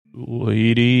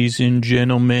Ladies and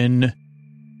gentlemen,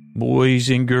 boys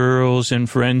and girls, and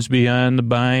friends beyond the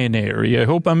binary, I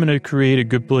hope I'm going to create a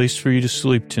good place for you to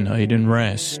sleep tonight and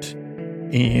rest.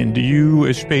 And you,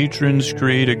 as patrons,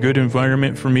 create a good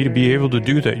environment for me to be able to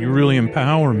do that. You really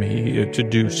empower me to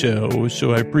do so,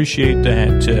 so I appreciate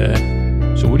that.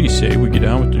 So what do you say we get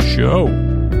on with the show?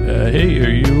 Hey, are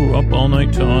you up all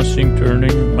night tossing,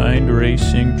 turning, mind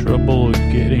racing, trouble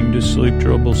getting to sleep,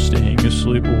 trouble staying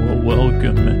asleep? Well,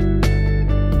 welcome.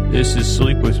 This is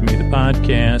Sleep With Me, the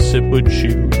podcast that puts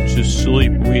you to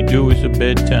sleep. We do with a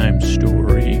bedtime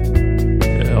story.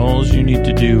 All you need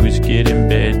to do is get in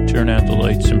bed, turn out the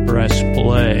lights, and press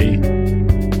play.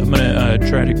 I'm going to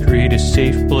try to create a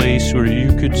safe place where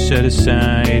you could set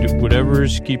aside whatever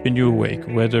is keeping you awake,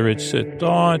 whether it's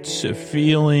thoughts,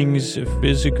 feelings,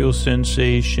 physical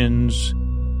sensations.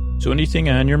 So anything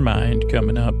on your mind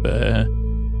coming up,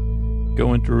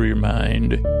 going through your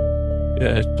mind,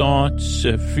 thoughts,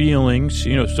 feelings,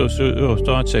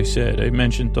 thoughts I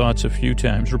mentioned thoughts a few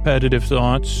times, repetitive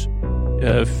thoughts.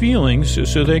 Feelings,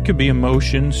 so they could be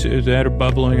emotions that are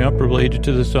bubbling up related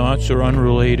to the thoughts or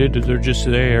unrelated. They're just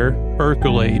there,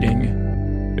 percolating,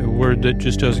 a word that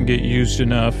just doesn't get used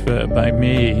enough by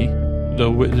me,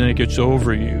 though then it gets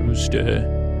overused.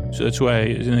 So that's why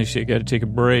they say, got to take a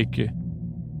break,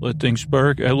 let things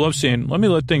I love saying, let me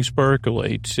let things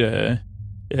percolate. So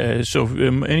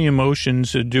any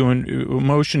emotions doing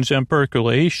emotions and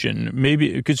percolation,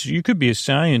 maybe, because you could be a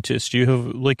scientist. You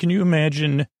have, can you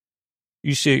imagine...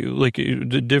 You say,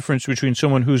 the difference between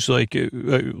someone who's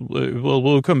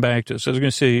we'll come back to this. I was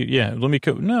going to say,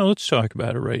 let's talk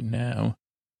about it right now.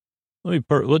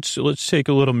 Let's take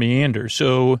a little meander.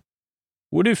 So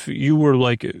what if you were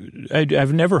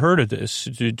I've never heard of this,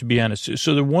 to be honest.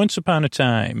 So once upon a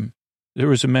time, there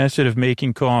was a method of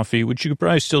making coffee, which you could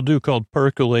probably still do, called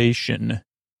percolation.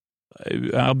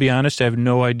 I'll be honest, I have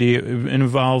no idea. It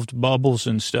involved bubbles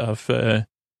and stuff.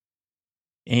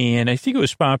 And I think it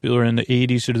was popular in the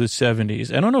 80s or the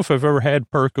 70s. I don't know if I've ever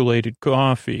had percolated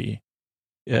coffee,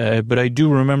 but I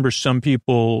do remember some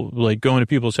people, going to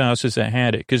people's houses that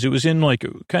had it, because it was in,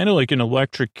 kind of like an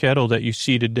electric kettle that you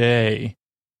see today,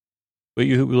 but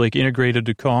you, integrated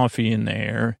the coffee in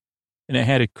there, and it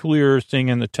had a clear thing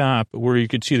on the top where you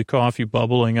could see the coffee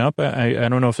bubbling up. I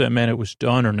don't know if that meant it was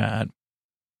done or not.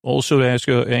 Also,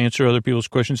 to answer other people's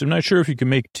questions, I'm not sure if you can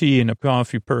make tea in a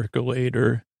coffee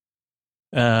percolator.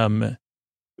 But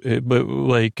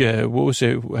what was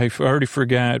it? I already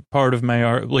forgot part of my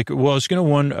art. I was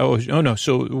going to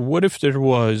So what if there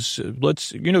was,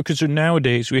 because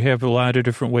nowadays we have a lot of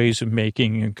different ways of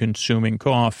making and consuming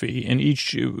coffee, and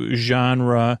each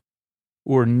genre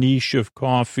or niche of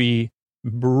coffee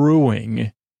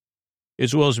brewing,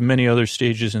 as well as many other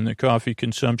stages in the coffee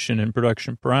consumption and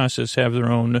production process, have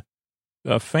their own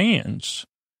fans.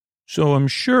 So I'm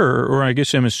sure, or I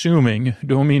guess I'm assuming,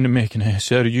 don't mean to make an ass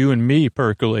out of you and me,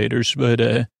 percolators, but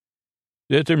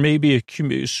that there may be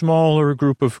a smaller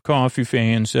group of coffee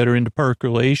fans that are into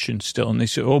percolation still, and they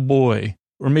say, oh boy,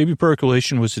 or maybe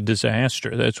percolation was a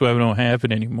disaster. That's why we don't have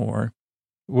it anymore.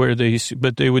 But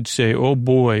they would say, oh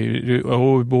boy,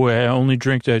 I only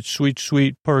drink that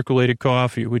sweet percolated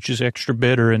coffee, which is extra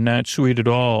bitter and not sweet at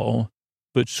all,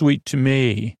 but sweet to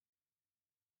me.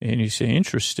 And you say,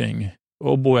 interesting.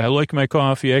 Oh boy, I like my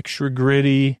coffee extra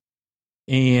gritty,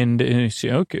 and you say,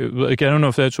 okay, I don't know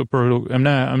if that's what I'm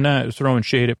not throwing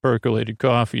shade at percolated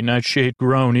coffee, not shade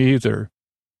grown either,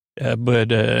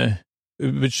 but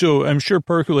so I'm sure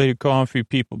percolated coffee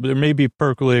people, there may be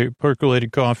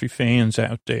percolated coffee fans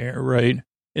out there, right?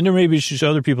 And there may be just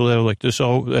other people that are like this.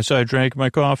 Oh, that's how I drank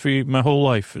my coffee my whole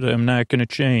life. I'm not going to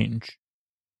change.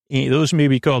 And those may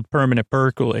be called permanent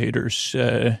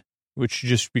percolators. Which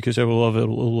just because I love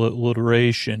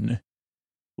alliteration.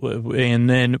 But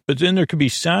then there could be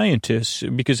scientists,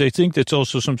 because I think that's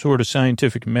also some sort of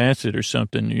scientific method or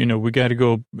something. We got to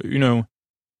go,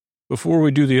 before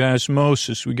we do the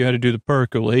osmosis, we got to do the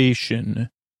percolation.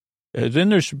 Then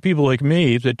there's people like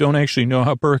me that don't actually know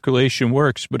how percolation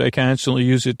works, but I constantly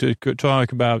use it to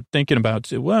thinking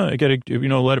about, well, I got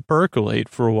to, let it percolate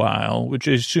for a while, which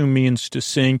I assume means to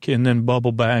sink and then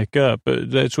bubble back up.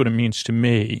 That's what it means to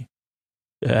me.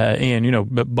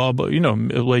 But bubble,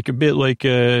 a bit like,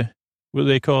 what do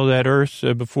they call that earth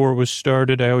before it was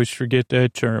started? I always forget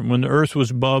that term. When the earth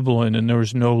was bubbling and there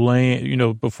was no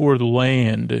land, before the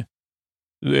land,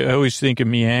 I always think of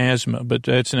miasma, but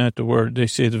that's not the word. They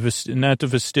say not the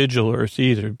vestigial earth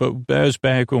either, but that was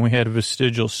back when we had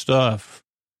vestigial stuff.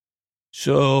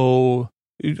 So,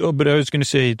 but I was going to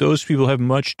say, those people have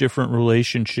much different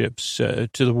relationships to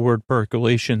the word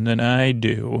percolation than I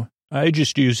do. I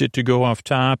just use it to go off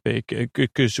topic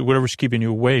because whatever's keeping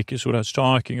you awake is what I was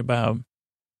talking about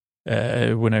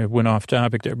when I went off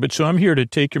topic there. But so I'm here to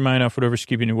take your mind off whatever's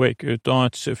keeping you awake,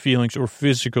 thoughts, feelings, or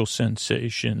physical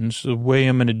sensations. The way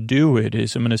I'm going to do it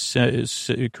is I'm going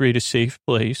to create a safe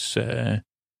place. I'm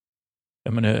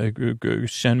going to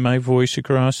send my voice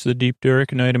across the deep,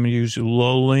 dark night. I'm going to use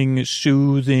lulling,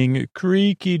 soothing,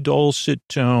 creaky, dulcet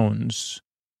tones.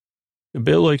 A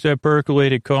bit like that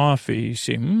percolated coffee. You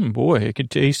say, boy, I could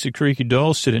taste the creaky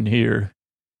dulcet in here.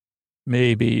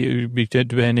 Maybe,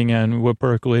 depending on what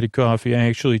percolated coffee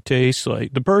actually tastes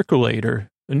like. The Percolator,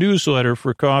 a newsletter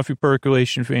for coffee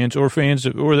percolation fans or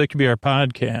that could be our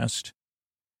podcast.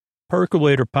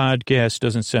 Percolator podcast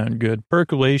doesn't sound good.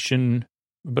 Percolation,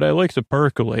 but I like the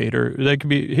Percolator. That could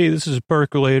be, hey, this is a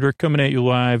Percolator coming at you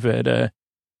live at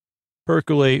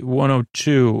Percolate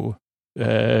 102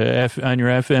 on your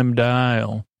FM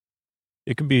dial.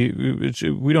 It could be,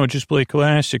 we don't just play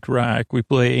classic rock. We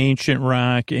play ancient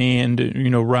rock and,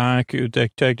 rock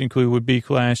that technically would be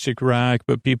classic rock,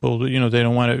 but people, they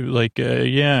don't want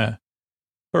to,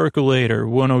 Percolator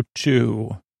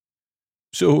 102.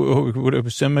 So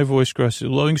whatever, send my voice across the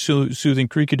loving, soothing,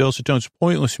 creaky, dulcet tones,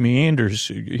 pointless meanders.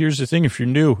 Here's the thing, if you're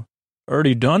new,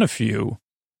 already done a few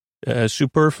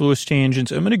superfluous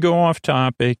tangents. I'm going to go off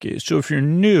topic. So if you're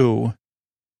new,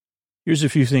 here's a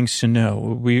few things to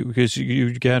know, because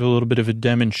you got a little bit of a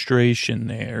demonstration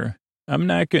there. I'm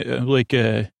not going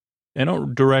to, I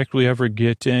don't directly ever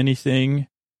get to anything.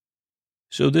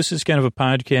 So this is kind of a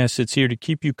podcast that's here to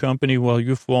keep you company while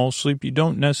you fall asleep. You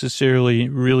don't necessarily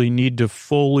really need to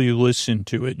fully listen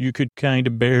to it. You could kind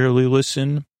of barely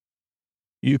listen.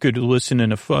 You could listen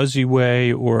in a fuzzy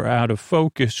way or out of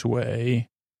focus way.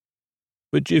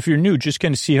 But if you're new, just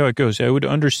kind of see how it goes. I would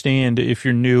understand if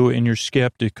you're new and you're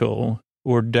skeptical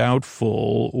or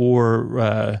doubtful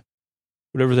or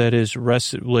whatever that is,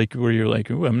 like where you're like,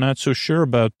 I'm not so sure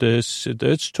about this. It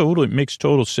makes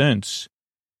total sense.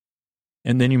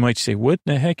 And then you might say, what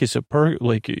the heck is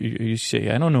like you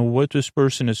say, I don't know what this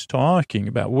person is talking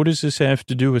about. What does this have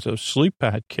to do with a sleep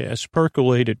podcast,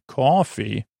 percolated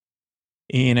coffee?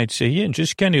 And I'd say, yeah,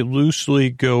 just kind of loosely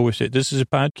go with it. This is a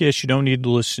podcast you don't need to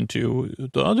listen to.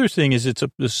 The other thing is it's a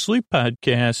sleep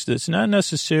podcast that's not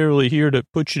necessarily here to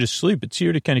put you to sleep. It's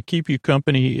here to kind of keep you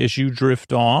company as you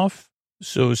drift off.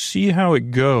 So see how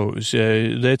it goes.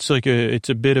 That's it's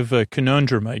a bit of a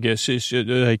conundrum, I guess. It's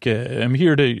I'm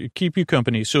here to keep you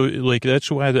company. So that's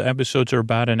why the episodes are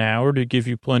about an hour, to give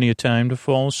you plenty of time to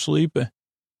fall asleep.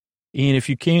 And if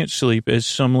you can't sleep, as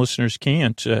some listeners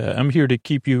can't, I'm here to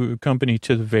keep you company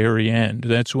to the very end.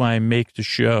 That's why I make the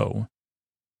show.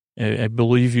 I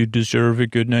believe you deserve a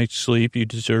good night's sleep. You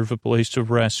deserve a place of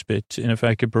respite. And if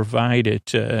I could provide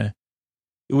it, it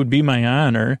would be my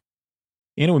honor.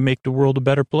 And it would make the world a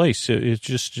better place. It's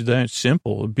just that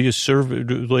simple. It'd be a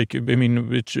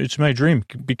it's my dream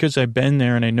because I've been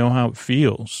there and I know how it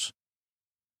feels.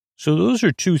 So those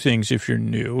are two things if you're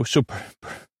new. So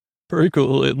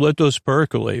percolate, let those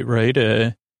percolate,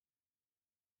 right?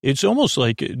 It's almost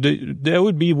like that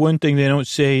would be one thing they don't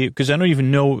say, because I don't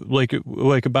even know like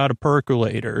about a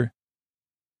percolator.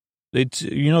 It's,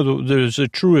 there's a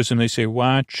truism. They say,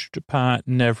 watched pot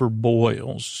never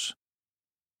boils.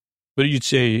 But you'd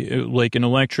say, like an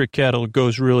electric kettle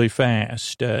goes really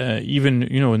fast. Even,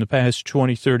 in the past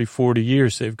 20, 30, 40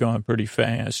 years, they've gone pretty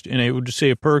fast. And I would say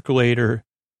a percolator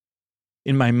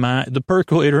in my mind, the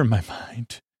percolator in my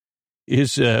mind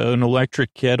is an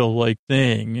electric kettle-like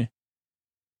thing.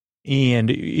 And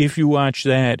if you watch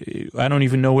that, I don't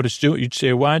even know what it's doing. You'd say,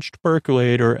 I watched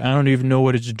percolator. I don't even know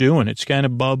what it's doing. It's kind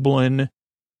of bubbling.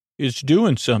 It's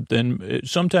doing something.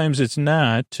 Sometimes it's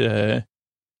not.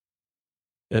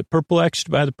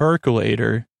 Perplexed by the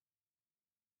percolator.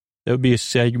 That would be a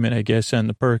segment, I guess, on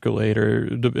the percolator.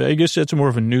 I guess that's more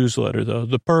of a newsletter, though.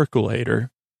 The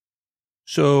percolator.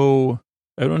 So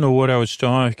I don't know what I was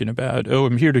talking about. Oh,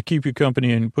 I'm here to keep you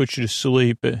company and put you to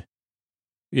sleep.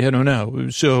 Yeah, I don't know.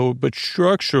 So, but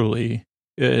structurally,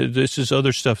 this is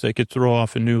other stuff that could throw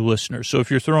off a new listener. So if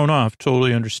you're thrown off,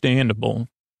 totally understandable.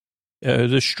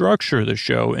 The structure of the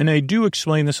show, and I do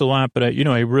explain this a lot, but I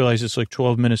realize it's like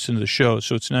 12 minutes into the show,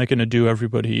 so it's not going to do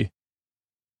everybody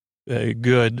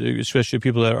good, especially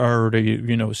people that are already,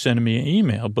 sending me an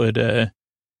email. But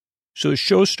so the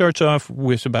show starts off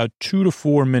with about 2 to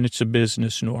 4 minutes of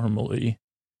business normally.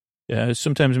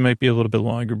 Sometimes it might be a little bit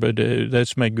longer, but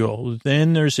that's my goal.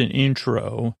 Then there's an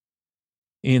intro.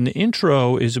 And the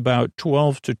intro is about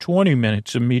 12 to 20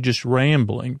 minutes of me just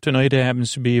rambling. Tonight it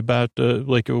happens to be about a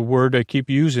word I keep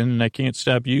using, and I can't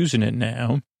stop using it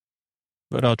now.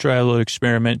 but I'll try a little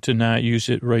experiment to not use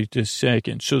it right this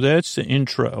second. So that's the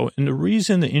intro. And the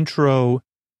reason the intro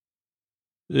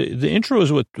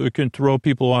is what can throw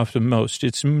people off the most.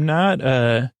 It's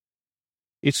not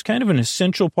it's kind of an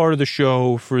essential part of the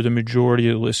show for the majority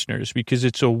of listeners because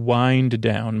it's a wind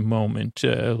down moment,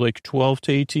 like 12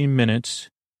 to 18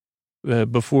 minutes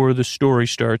before the story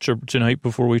starts or tonight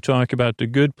before we talk about The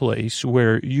Good Place,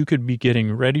 where you could be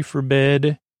getting ready for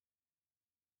bed.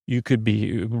 You could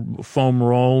be foam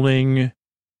rolling.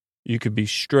 You could be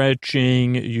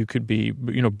stretching. You could be,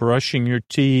 brushing your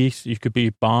teeth. You could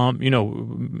be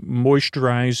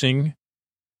moisturizing.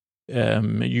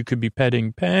 You could be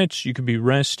petting pets. You could be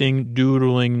resting,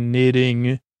 doodling,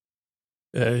 knitting,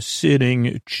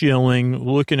 sitting, chilling,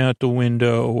 looking out the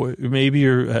window. Maybe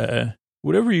you're,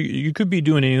 whatever you could be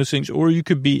doing any of those things, or you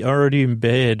could be already in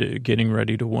bed, getting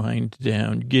ready to wind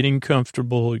down, getting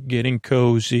comfortable, getting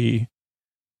cozy.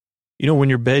 When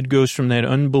your bed goes from that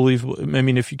unbelievable,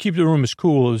 if you keep the room as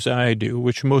cool as I do,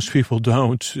 which most people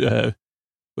don't,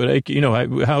 but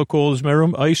how cold is my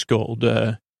room? Ice cold.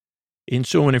 And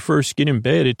so when I first get in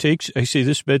bed, I say,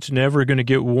 this bed's never going to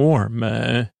get warm.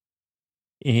 And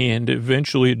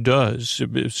eventually it does,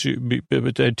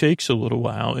 but that takes a little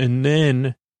while. And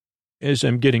then as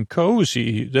I'm getting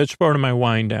cozy, that's part of my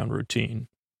wind down routine.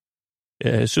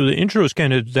 So the intro is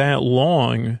kind of that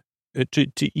long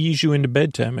to ease you into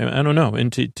bedtime. I don't know.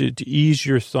 And to ease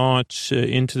your thoughts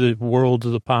into the world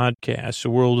of the podcast, a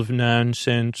world of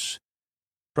nonsense,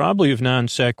 probably of non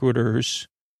sequiturs,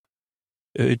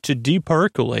 to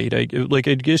depercolate. I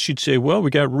guess you'd say, well, we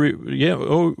got,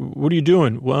 what are you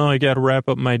doing? Well, I got to wrap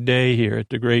up my day here at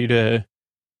the great,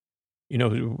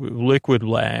 liquid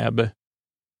lab.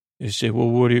 They say, well,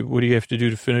 what do you have to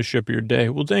do to finish up your day?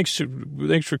 Well, thanks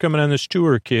for coming on this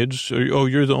tour, kids. Oh,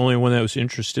 you're the only one that was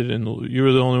interested you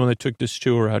were the only one that took this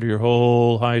tour out of your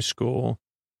whole high school.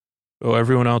 Oh,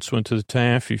 everyone else went to the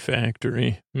taffy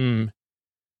factory.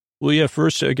 Well, yeah,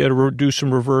 first I got to do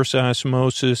some reverse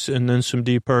osmosis and then some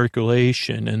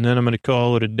depercolation, and then I'm going to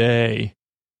call it a day.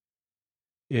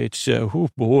 It's, oh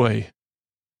boy.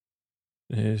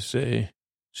 They say.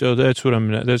 So that's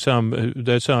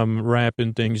how I'm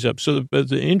wrapping things up. So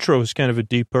the intro is kind of a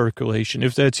deep percolation,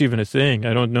 if that's even a thing.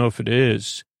 I don't know if it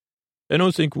is. I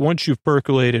don't think once you've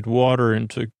percolated water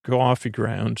into coffee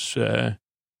grounds, I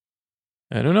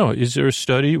don't know. Is there a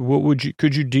study?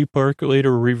 Could you depercolate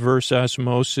or reverse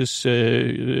osmosis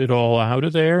it all out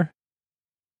of there?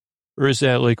 Or is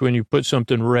that like when you put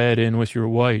something red in with your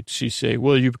whites, you say,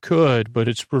 well, you could, but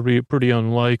it's pretty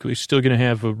unlikely. Still going to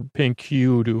have a pink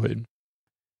hue to it.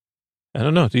 I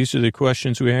don't know. These are the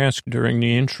questions we ask during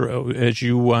the intro as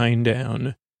you wind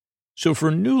down. So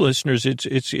for new listeners,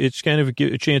 it's kind of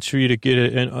a chance for you to get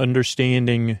an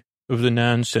understanding of the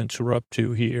nonsense we're up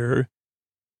to here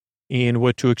and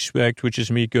what to expect, which is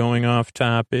me going off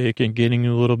topic and getting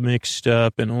a little mixed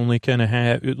up and only kind of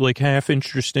half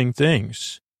interesting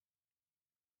things.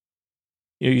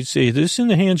 You'd say, this in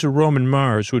the hands of Roman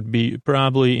Mars would be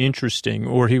probably interesting.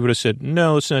 Or he would have said,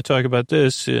 no, let's not talk about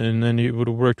this. And then he would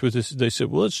have worked with this. They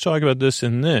said, well, let's talk about this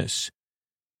and this.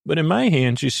 But in my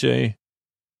hands, you say,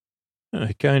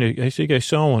 I think I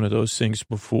saw one of those things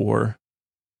before.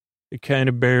 I kind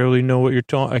of barely know what you're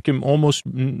talking. I can almost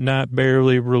not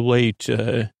barely relate.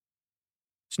 It's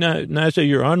not that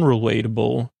you're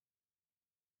unrelatable.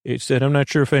 It's that I'm not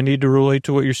sure if I need to relate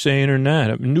to what you're saying or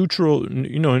not. I'm neutral,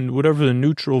 and whatever the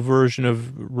neutral version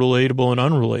of relatable and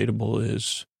unrelatable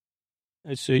is.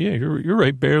 I say, yeah, you're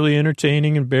right. Barely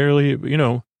entertaining and barely,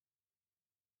 yeah,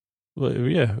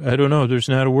 I don't know. There's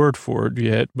not a word for it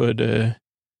yet, but,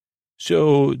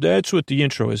 so that's what the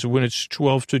intro is. When it's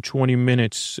 12 to 20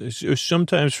 minutes,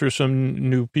 sometimes for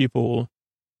some new people,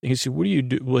 they say, what do you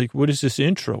do? Like, what is this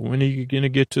intro? When are you going to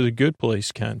get to the Good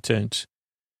Place content?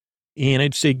 And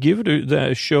I'd say give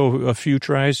that show a few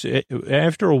tries.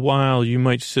 After a while, you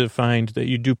might find that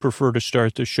you do prefer to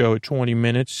start the show at 20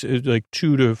 minutes. Like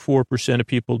 2 to 4% of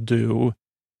people do.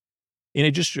 And I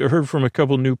just heard from a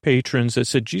couple new patrons that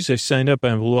said, geez, I signed up.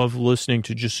 I love listening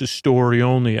to just the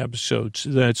story-only episodes.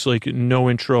 That's like no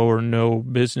intro or no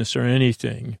business or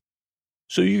anything.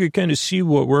 So you could kind of see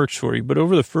what works for you. But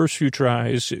over the first few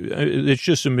tries, it's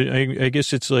just, I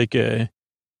guess it's like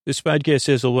this podcast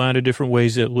has a lot of different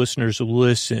ways that listeners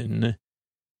listen.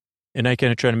 And I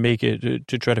kind of try to make it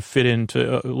to try to fit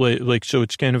into, so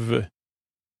it's kind of,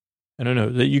 I don't know,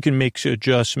 that you can make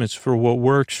adjustments for what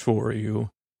works for you.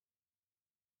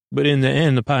 But in the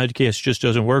end, the podcast just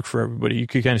doesn't work for everybody. You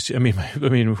could kind of see, I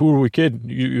mean, who are we kidding?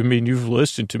 You've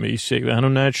listened to me say,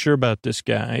 I'm not sure about this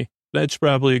guy. That's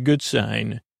probably a good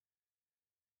sign.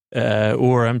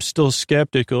 or I'm still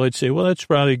skeptical, I'd say, well, that's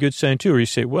probably a good sign too. Or you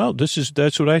say, well,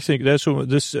 that's what I think. I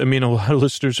mean, a lot of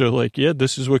listeners are like, yeah,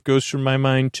 this is what goes through my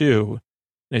mind too.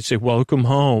 And I'd say, welcome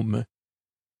home.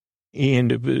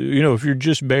 And,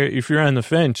 if you're on the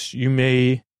fence, you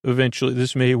may eventually,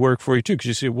 this may work for you too. Cause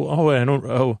you say, well,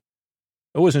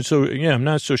 I'm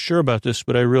not so sure about this,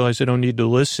 but I realize I don't need to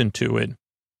listen to it.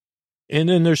 And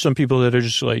then there's some people that are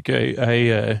just like,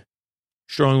 I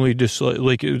strongly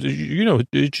dislike,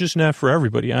 it's just not for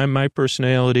everybody. My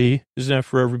personality is not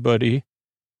for everybody.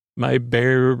 My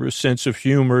bare sense of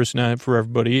humor is not for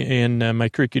everybody, and my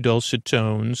creaky dulcet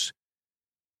tones.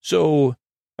 So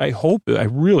I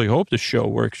really hope the show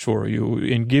works for you,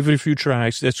 and give it a few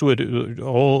tries. That's what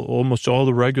almost all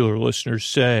the regular listeners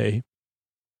say.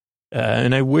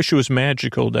 And I wish it was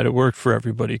magical that it worked for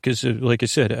everybody, because like I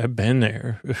said, I've been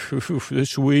there.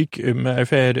 This week, I've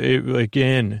had,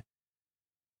 again, I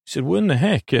said, what in the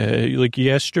heck? Like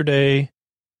yesterday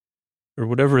or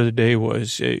whatever the day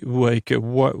was, I woke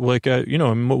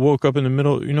up in the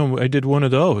middle, I did one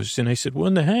of those and I said, what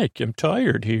in the heck? I'm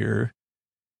tired here.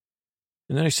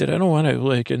 And then I said, I don't want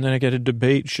to and then I got a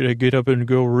debate. Should I get up and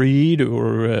go read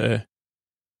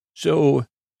so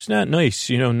it's not nice,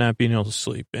 not being able to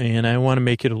sleep. And I want to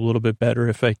make it a little bit better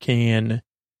if I can.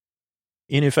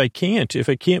 And if I can't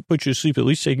put you to sleep, at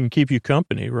least I can keep you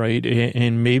company, right?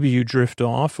 And maybe you drift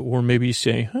off, or maybe you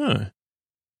say, I'm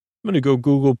going to go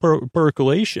Google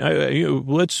percolation.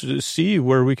 Let's see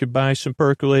where we could buy some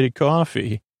percolated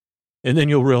coffee. And then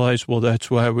you'll realize, well,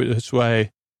 that's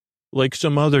why, like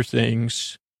some other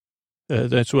things,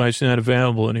 that's why it's not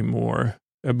available anymore.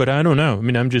 But I don't know. I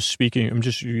mean, I'm just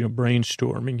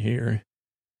brainstorming here.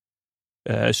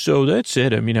 So that's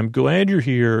it. I mean, I'm glad you're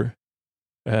here.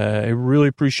 I really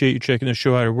appreciate you checking the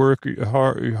show out. I work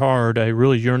hard. I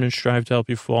really yearn and strive to help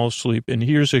you fall asleep. And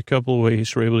here's a couple of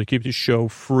ways we're able to keep the show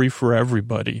free for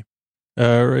everybody.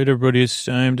 All right, everybody, it's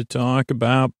time to talk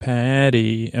about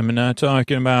Patty. I'm not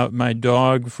talking about my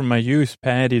dog from my youth,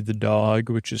 Patty the dog,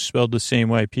 which is spelled the same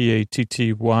way, Patty.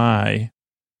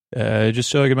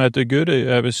 Just talking about the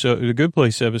Good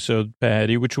Place episode,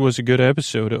 Patty, which was a good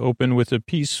episode. It opened with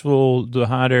the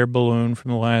hot air balloon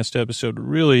from the last episode.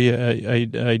 Really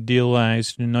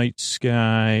idealized night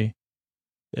sky.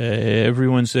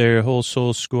 Everyone's there, whole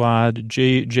soul squad.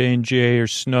 J and J are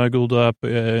snuggled up,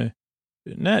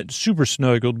 not super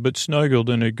snuggled, but snuggled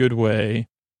in a good way.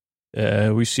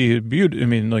 We see a beauty. I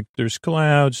mean, like there's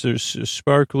clouds, there's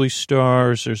sparkly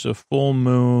stars, there's a full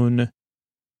moon.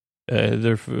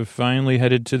 They're finally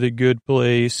headed to the good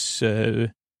place.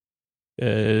 The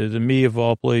me of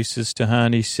all places,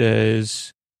 Tahani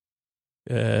says,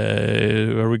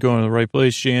 are we going to the right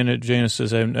place, Janet? Janet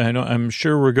says, I'm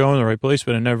sure we're going to the right place,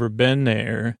 but I've never been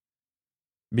there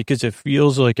because it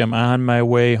feels like I'm on my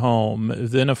way home.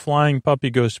 Then a flying puppy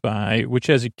goes by, which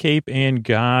has a cape and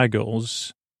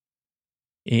goggles.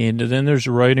 And then there's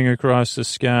writing across the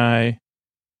sky.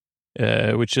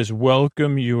 Which says,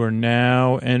 welcome, you are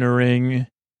now entering.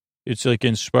 It's like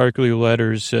in sparkly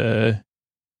letters. And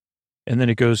then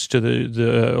it goes to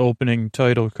the opening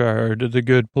title card, The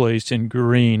Good Place in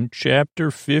green,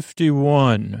 chapter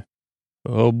 51.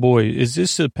 Oh boy. Is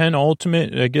this the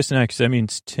penultimate? I guess not, because that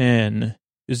means 10.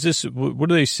 Is this, what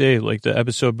do they say? Like the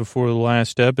episode before the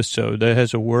last episode that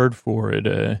has a word for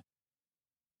it.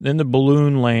 Then the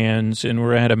balloon lands, and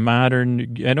we're at a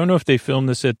modern, I don't know if they filmed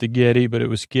this at the Getty, but it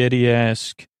was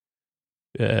Getty-esque.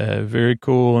 Very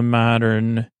cool and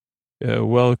modern.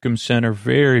 Welcome center,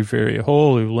 very, very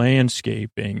holy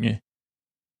landscaping.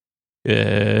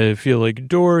 I feel like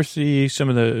Dorothy, some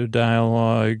of the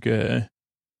dialogue.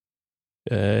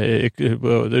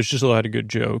 There's just a lot of good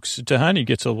jokes. Tahani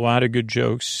gets a lot of good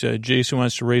jokes. Jason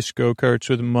wants to race go-karts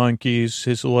with monkeys,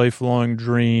 his lifelong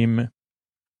dream.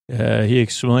 He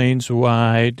explains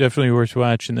why. Definitely worth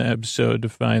watching the episode to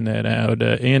find that out.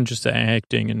 And just the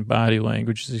acting and body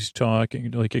language as he's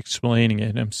talking, like explaining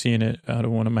it. I'm seeing it out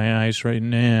of one of my eyes right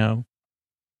now.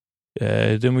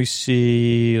 Then we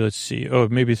see, let's see. Oh,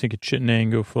 maybe think of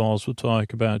Chittenango Falls. We'll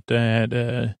talk about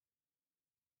that.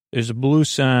 There's a blue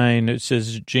sign. It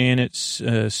says Janet's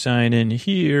sign in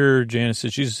here. Janet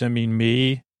says, Jesus, I mean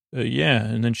me. Yeah.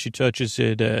 And then she touches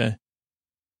it.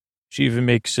 She even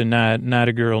makes a not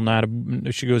a girl,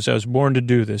 she goes, I was born to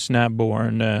do this, not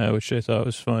born, which I thought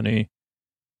was funny.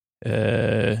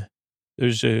 There's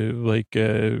a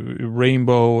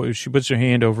rainbow. She puts her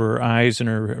hand over her eyes and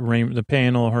the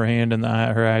panel, her hand and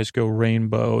her eyes go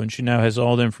rainbow. And she now has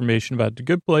all the information about the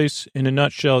good place. In a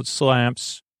nutshell, it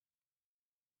slaps.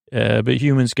 But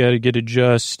humans got to get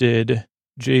adjusted.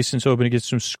 Jason's hoping to get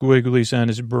some squigglies on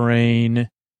his brain.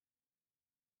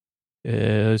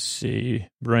 Let's see.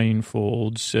 Brain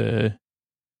folds. Eleanor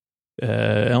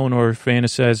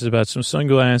fantasizes about some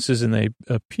sunglasses and they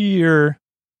appear.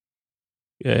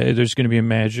 There's going to be a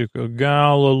magical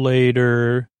gala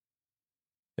later.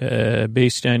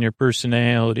 Based on your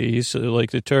personality. So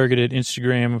like the targeted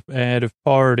Instagram ad of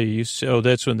parties. Oh,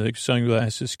 that's when the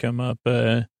sunglasses come up.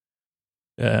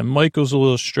 Michael's a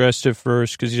little stressed at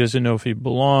first because he doesn't know if he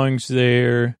belongs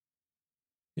there.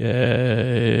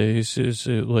 He says,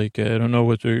 like, I don't know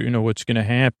what's going to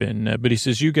happen. But he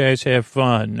says, you guys have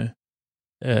fun.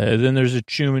 Then there's a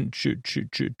chiming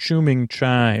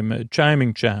chime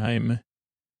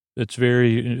that's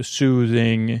very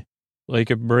soothing,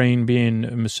 like a brain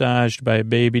being massaged by a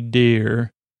baby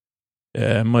deer.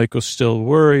 Michael's still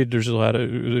worried. There's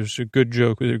a good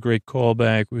joke with a great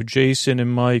callback with Jason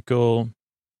and Michael.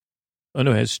 Oh,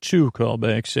 no, it has two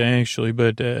callbacks, actually,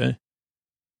 but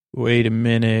wait a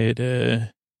minute.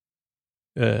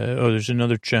 There's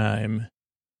another chime.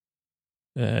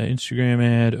 Instagram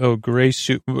ad. Oh, gray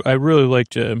suit. I really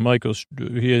liked Michael's.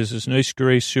 He has this nice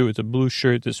gray suit with a blue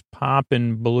shirt, this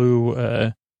poppin'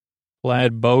 blue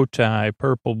plaid bow tie,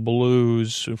 purple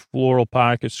blues, a floral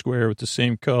pocket square with the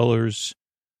same colors.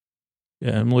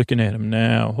 Yeah, I'm looking at him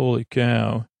now. Holy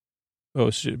cow. Oh,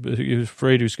 so, he was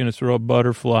afraid he was going to throw up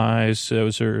butterflies. That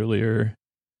was earlier.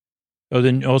 Oh,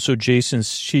 then also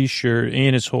Jason's T-shirt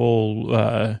and his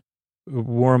whole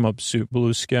warm-up suit,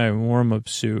 blue sky warm-up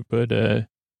suit. But, then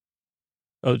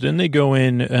they go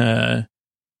in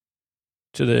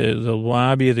to the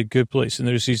lobby of the good place, and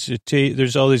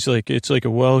there's all these, like, it's like a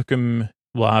welcome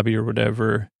lobby or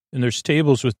whatever, and there's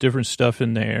tables with different stuff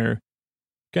in there,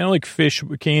 kind of like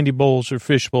candy bowls or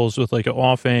fish bowls with like an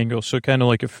off angle, so kind of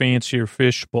like a fancier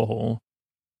fish bowl.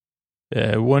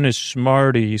 One is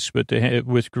Smarties, but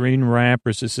with green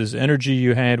wrappers. It says energy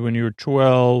you had when you were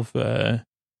 12,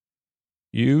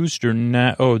 used or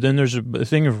not. Oh, then there's a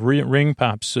thing of ring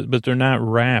pops, but they're not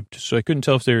wrapped. So I couldn't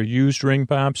tell if they were used ring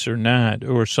pops or not,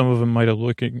 or some of them might have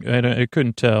I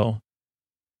couldn't tell.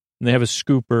 And they have a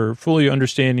scooper, fully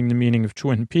understanding the meaning of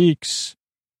Twin Peaks.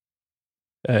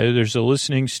 There's a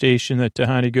listening station that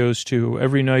Tahani goes to.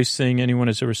 Every nice thing anyone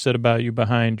has ever said about you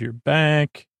behind your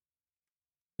back.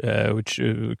 Which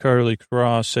Carly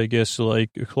Cross, I guess,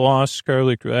 like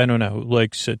Carly, I don't know,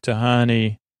 likes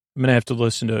Tahani. I'm going to have to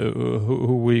listen to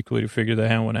Who Weekly to figure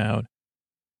that one out.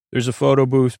 There's a photo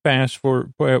booth, passport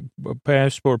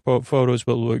photos,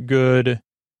 but look good.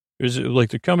 There's like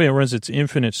the company that runs, it's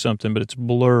Infinite something, but it's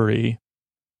blurry.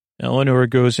 Eleanor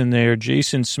goes in there.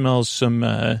 Jason smells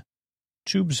some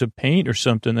tubes of paint or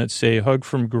something that say hug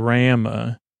from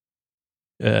grandma.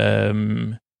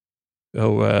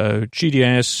 Chidi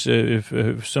asks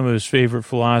if some of his favorite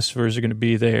philosophers are going to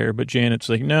be there, but Janet's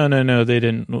like, no, they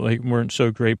weren't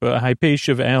so great, but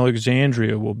Hypatia of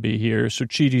Alexandria will be here, so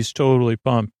Chidi's totally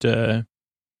pumped,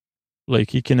 like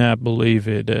he cannot believe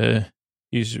it,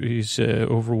 he's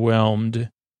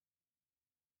overwhelmed.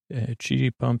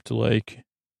 Chidi pumped like,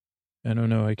 I don't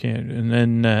know, I can't, and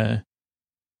then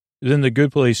the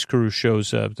Good Place crew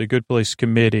shows up, the Good Place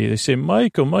committee, they say,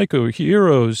 Michael,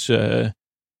 heroes,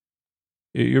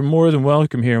 you're more than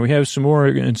welcome here. We have some more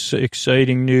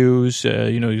exciting news,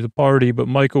 the party, but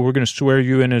Michael, we're going to swear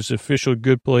you in as official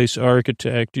Good Place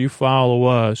architect. You follow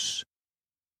us.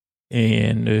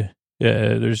 And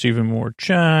there's even more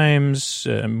chimes,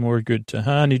 more good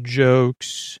Tahani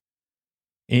jokes.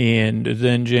 And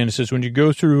then Janice says, when you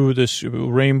go through this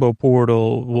rainbow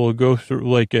portal, we'll go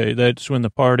through that's when the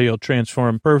party will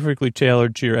transform perfectly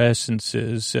tailored to your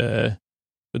essences. But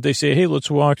they say, hey,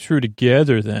 let's walk through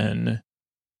together then.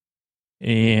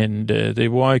 And they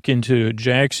walk into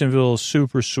Jacksonville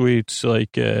super suites,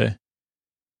 like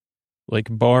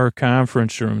bar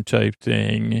conference room type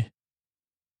thing.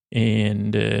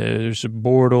 And there's a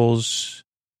Bortles,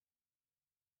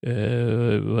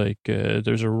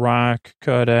 there's a rock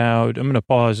cut out. I'm going to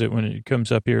pause it when it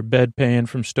comes up here. Bedpan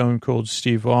from Stone Cold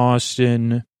Steve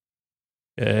Austin,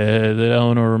 that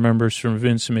Eleanor remembers from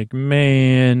Vince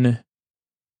McMahon.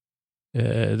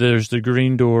 There's the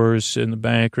green doors in the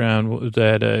background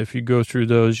that if you go through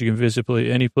those, you can visit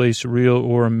any place real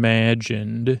or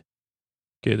imagined.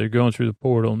 Okay, they're going through the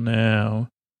portal now.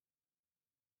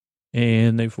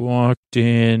 And they've walked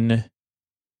in.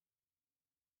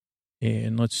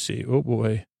 And let's see. Oh,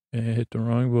 boy. I hit the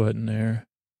wrong button there.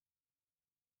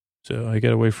 So I got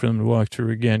to wait for them to walk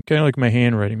through again. Kind of like my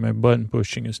handwriting. My button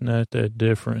pushing is not that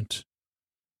different.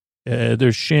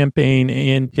 There's champagne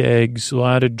and kegs, a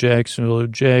lot of Jacksonville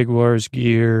Jaguars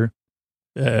gear,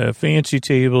 fancy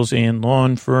tables and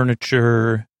lawn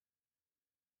furniture.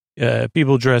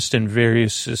 People dressed in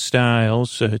various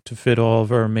styles to fit all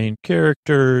of our main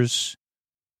characters.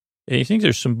 And you think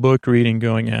there's some book reading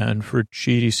going on for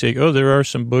cheaty's sake. Oh, there are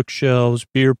some bookshelves,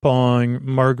 beer pong,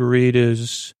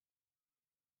 margaritas,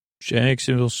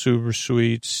 Jacksonville Super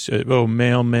Sweets,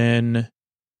 mailmen,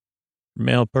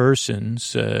 mail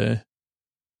persons.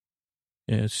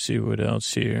 Let's see what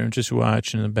else here. I'm just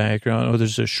watching in the background. Oh,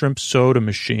 there's a shrimp soda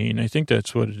machine. I think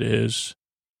that's what it is.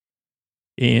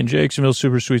 And Jacksonville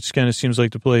Super Sweets kind of seems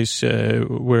like the place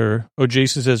where,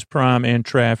 Jason says prom and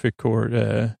traffic court.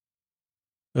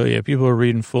 People are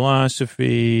reading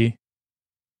philosophy,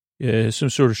 some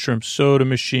sort of shrimp soda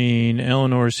machine.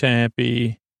 Eleanor's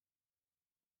happy.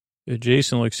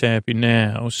 Jason looks happy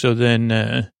now. So then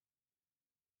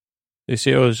they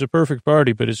say, it's a perfect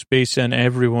party, but it's based on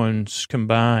everyone's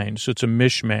combined. So it's a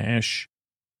mishmash.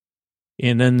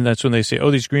 And then that's when they say,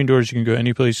 these green doors, you can go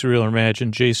any place you really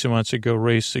imagine. Jason wants to go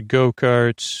race the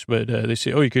go-karts, but they say,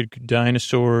 you could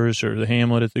dinosaurs or the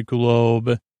Hamlet at the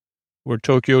Globe or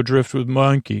Tokyo Drift with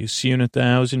monkeys. See you in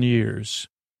 1,000 years.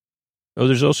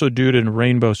 There's also a dude in a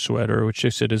rainbow sweater, which I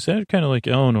said, is that kind of like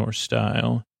Eleanor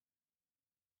style?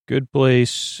 Good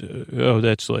place.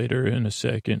 That's later in a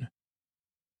second.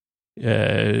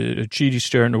 Cheaty's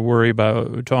starting to worry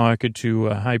about talking to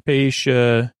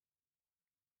Hypatia.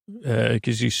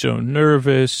 Because he's so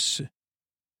nervous.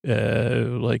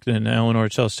 Then Eleanor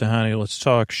tells Tahani, let's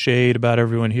talk shade about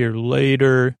everyone here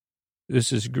later.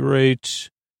 This is great.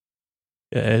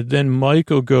 Then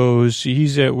Michael goes,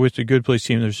 he's with the Good Place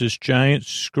team. There's this giant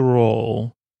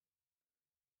scroll.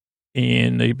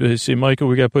 And they say, Michael,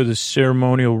 we got to put this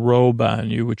ceremonial robe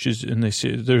on you, and they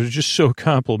say, they're just so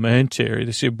complimentary.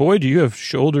 They say, boy, do you have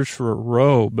shoulders for a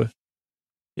robe.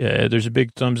 Yeah, there's a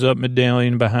big thumbs up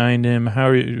medallion behind him.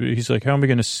 He's like, how am I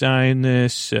going to sign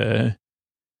this? So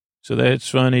that's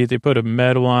funny. They put a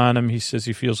medal on him. He says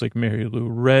he feels like Mary Lou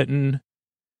Retton.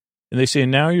 And they say,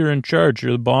 now you're in charge.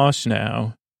 You're the boss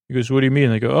now. He goes, what do you mean?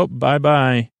 They go,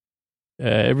 bye-bye.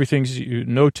 Everything's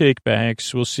no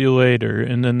take-backs. We'll see you later.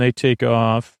 And then they take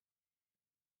off.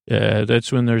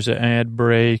 That's when there's an ad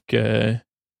break. Then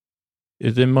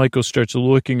Michael starts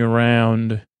looking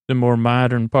around the more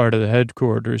modern part of the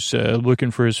headquarters, looking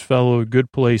for his fellow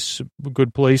good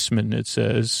placeman, it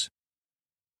says.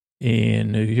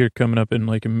 And here coming up in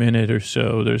like a minute or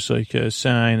so, there's like a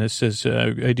sign that says,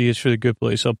 ideas for the good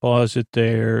place. I'll pause it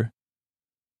there.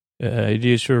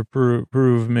 Ideas for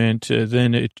improvement.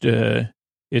 Then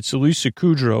it's Lisa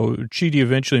Kudrow. Chidi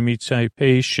eventually meets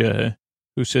Hypatia,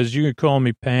 who says, you can call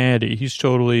me Patty. He's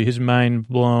totally, his mind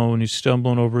blown. He's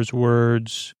stumbling over his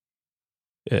words.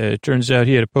 It turns out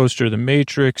he had a poster of the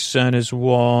Matrix on his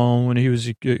wall when he was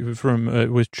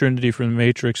with Trinity from the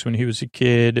Matrix when he was a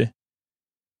kid.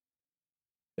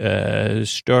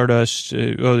 Stardust.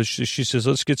 She says,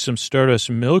 let's get some Stardust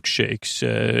milkshakes.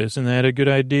 Isn't that a good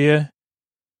idea?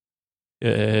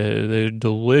 They're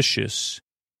delicious.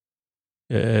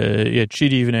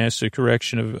 Chidi even asked a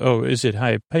correction of, is it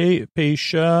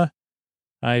Hypatia?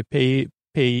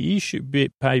 He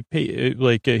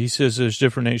says there's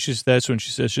different names. That's when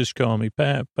she says, just call me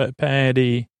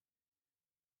Patty.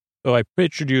 I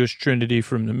pictured you as Trinity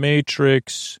from the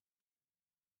Matrix.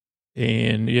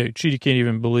 And Chidi can't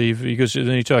even believe, because then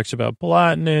he talks about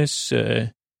Plotinus.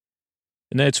 And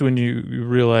that's when you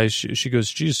realize, she goes,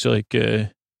 geez, who's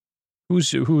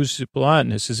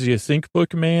Plotinus? Is he a think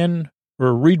book man or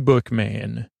a read book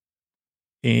man?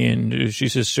 And she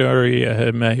says,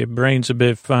 sorry, my brain's a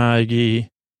bit foggy.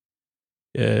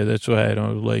 That's why I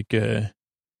don't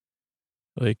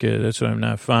that's why I'm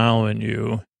not following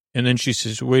you. And then she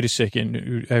says, wait a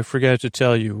second, I forgot to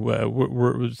tell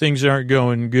you, things aren't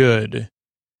going good.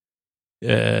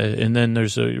 And then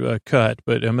there's a cut,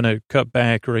 but I'm going to cut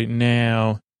back right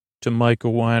now to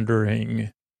Michael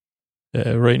wandering.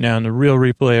 Right now in the real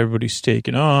replay, everybody's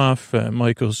taken off.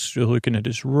 Michael's still looking at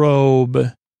his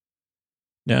robe.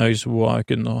 Now he's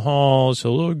walking the halls.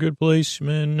 Hello, good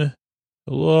placeman.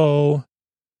 Hello.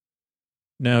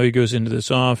 Now he goes into this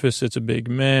office. It's a big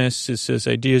mess. It says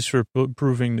ideas for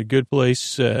improving the good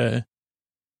place. There's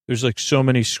like so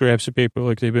many scraps of paper,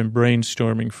 like they've been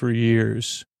brainstorming for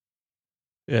years.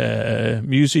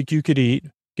 Music you could eat.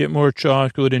 Get more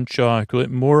chocolate and chocolate.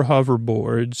 More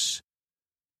hoverboards.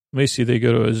 Let me see. They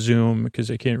go to a Zoom because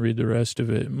I can't read the rest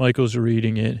of it. Michael's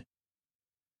reading it.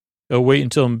 Wait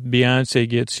until Beyonce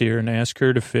gets here and ask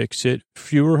her to fix it.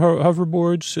 Fewer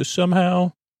hoverboards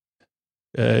somehow.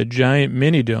 Giant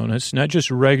mini donuts, not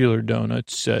just regular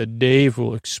donuts. Dave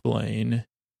will explain.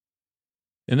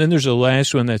 And then there's a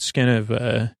last one that's kind of,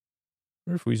 I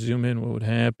wonder if we zoom in, what would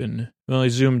happen? Well, I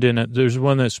zoomed in. There's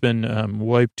one that's been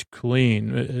wiped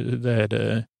clean.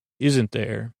 isn't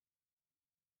there.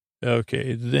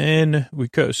 Okay, then we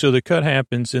cut. So the cut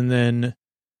happens, and then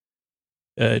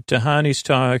Tahani's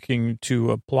talking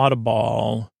to a Plata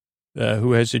Ball,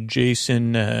 who has a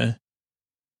Jason a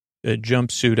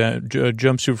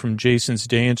jumpsuit from Jason's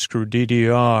dance crew,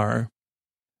 DDR,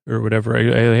 or whatever.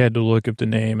 I had to look up the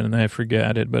name, and I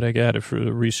forgot it, but I got it for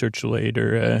the research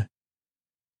later.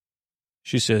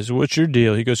 She says, "What's your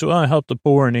deal?" He goes, "Oh, I helped the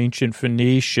poor in ancient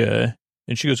Phoenicia."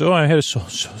 And she goes, "Oh, I had a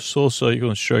soul cycle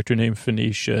instructor named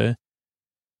Phoenicia."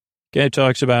 Guy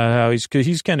talks about how he's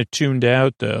kind of tuned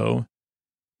out, though.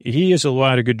 He has a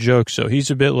lot of good jokes, so he's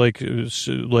a bit like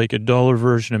a duller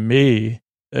version of me,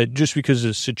 just because of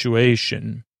the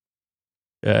situation.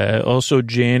 Also,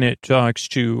 Janet talks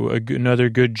to another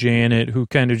good Janet who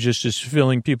kind of just is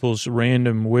filling people's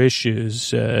random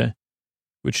wishes,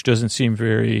 which doesn't seem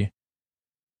very,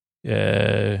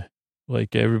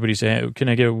 like everybody's, can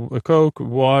I get a Coke,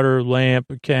 water,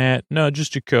 lamp, a cat? No,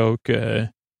 just a Coke.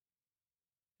 And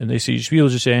they see people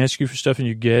just ask you for stuff and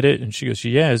you get it. And she goes,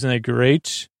 yeah, isn't that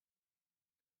great?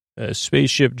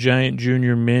 Spaceship Giant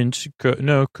Junior Mint,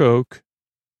 no Coke.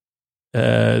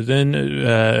 Then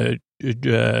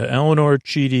Eleanor,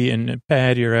 Chidi, and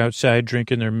Patty are outside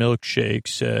drinking their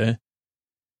milkshakes.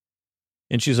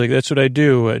 And she's like, that's what I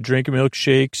do, drink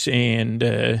milkshakes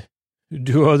and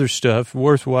do other stuff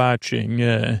worth watching.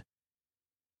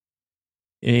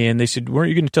 And they said, weren't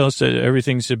you going to tell us that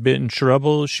everything's a bit in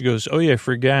trouble? She goes, oh, yeah, I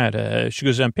forgot. She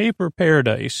goes, on paper,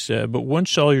 paradise, but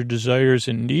once all your desires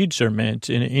and needs are met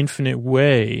in an infinite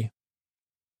way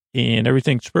and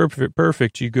everything's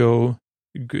perfect, you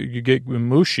get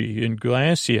mushy and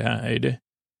glassy-eyed.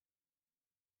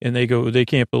 And they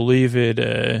can't believe it.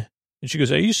 And she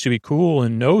goes, I used to be cool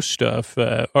and know stuff,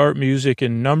 art, music,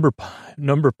 and number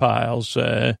piles.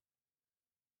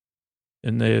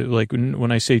 And they like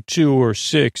when I say 2 or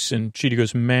 6, and Chidi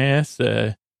goes, math.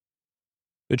 But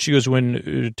she goes,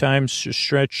 when time's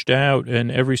stretched out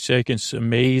and every second's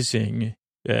amazing,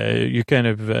 you kind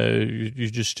of, you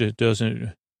just, it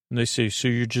doesn't, and they say, so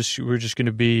we're just going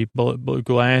to be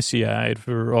glassy eyed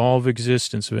for all of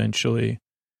existence eventually.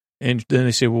 And then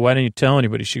they say, well, why didn't you tell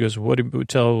anybody? She goes, what did we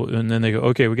tell? And then they go,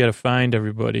 okay, we got to find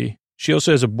everybody. She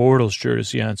also has a Bortles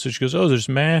jersey on. So she goes, oh, there's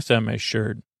math on my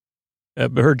shirt.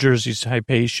 But her jersey's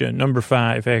Hypatia, number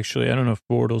 5, actually. I don't know if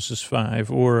Bortles is 5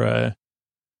 or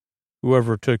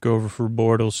whoever took over for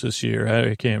Bortles this year.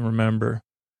 I can't remember.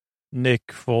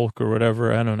 Nick Folk or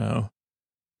whatever. I don't know.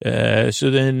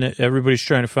 So then everybody's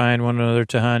trying to find one another.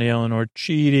 Tahani, Eleanor,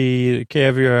 Chidi, the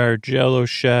caviar, jello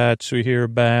shots we hear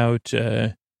about.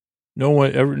 No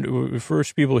one,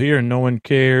 first people here, and no one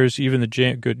cares. Even the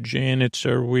good Janets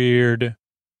are weird.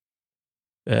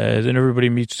 Then everybody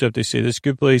meets up. They say, this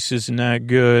good place is not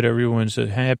good. Everyone's a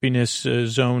happiness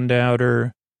zoned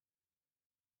outer.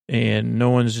 And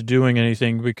no one's doing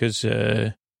anything because,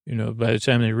 by the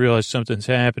time they realize something's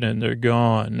happening, they're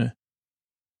gone.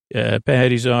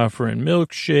 Patty's offering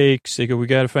milkshakes. They go, we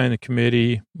got to find the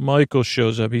committee. Michael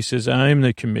shows up. He says, I'm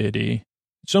the committee.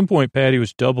 At some point, Patty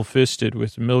was double-fisted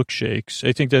with milkshakes.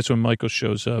 I think that's when Michael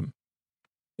shows up.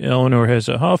 Eleanor has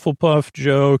a Hufflepuff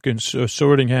joke and a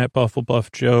Sorting Hat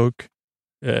Hufflepuff joke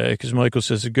because Michael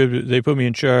says, they put me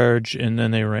in charge, and then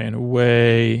they ran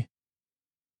away.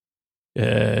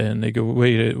 And they go,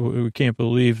 wait, we can't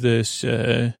believe this.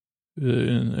 And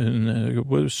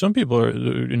some people are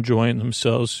enjoying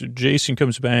themselves. Jason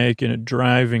comes back in a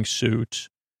driving suit,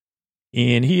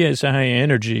 and he has high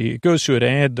energy. It goes to an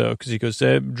ad, though, because he goes,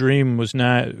 that dream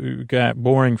got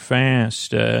boring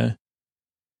fast.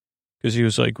 Because he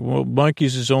was like, well,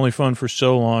 monkeys is only fun for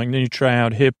so long. Then you try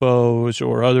out hippos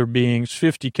or other beings,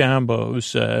 50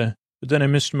 combos. But then I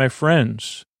missed my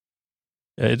friends.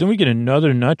 Then we get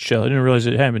another nutshell. I didn't realize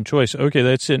it happened twice. Okay,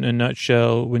 that's it in a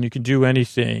nutshell. When you can do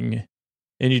anything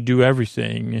and you do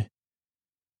everything,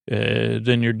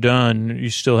 then you're done. You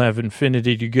still have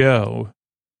infinity to go.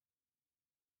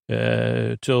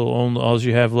 Till all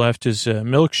you have left is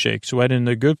milkshake. So why didn't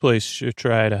the good place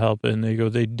try to help? And they go,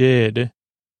 they did.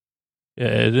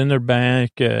 Then they're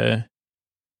back. Oh,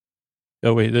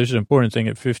 wait, there's an important thing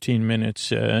at 15 minutes.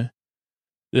 Then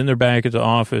they're back at the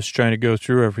office trying to go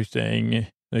through everything.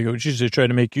 They go, geez, they try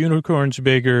to make unicorns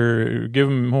bigger, give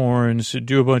them horns,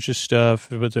 do a bunch of stuff,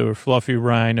 but they were fluffy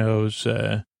rhinos.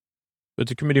 But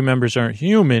the committee members aren't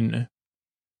human.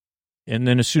 And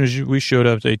then as soon as we showed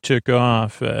up, they took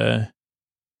off. And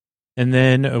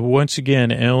then once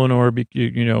again, Eleanor,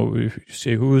 you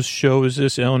say, whose show is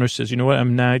this? Eleanor says, you know what?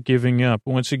 I'm not giving up.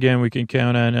 Once again, we can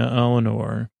count on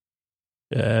Eleanor.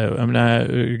 I'm not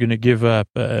going to give up.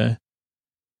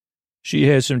 she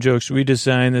has some jokes. We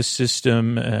designed this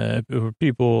system where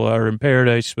people are in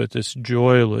paradise, but this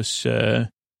joyless,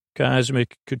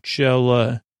 cosmic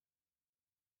Coachella.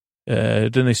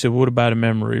 Then they said, what about a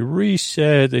memory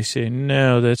reset? They say,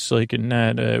 no, that's like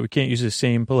not, we can't use the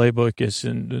same playbook as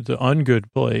in the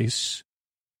ungood place.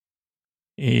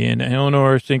 And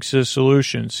Eleanor thinks of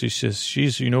solutions. She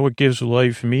says, you know what gives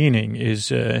life meaning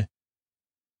is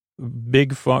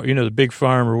big farm, the big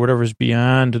farm or whatever's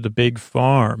beyond the big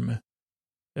farm.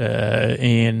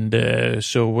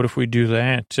 So what if we do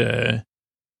that?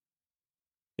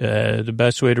 The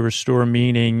best way to restore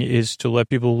meaning is to let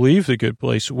people leave the good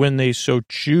place when they so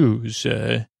choose.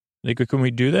 They go, can we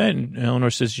do that? And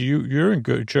Eleanor says, you're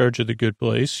in charge of the good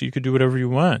place. You could do whatever you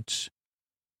want.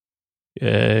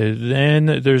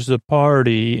 Then there's the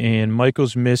party, and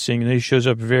Michael's missing, and he shows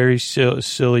up very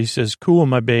silly, says, cool,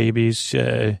 my babies.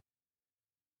 So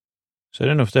I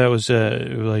don't know if that was,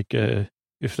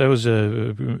 if that was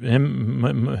him,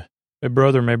 my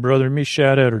brother, me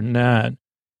shout out or not.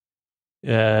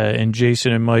 And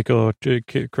Jason and Michael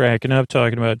cracking up,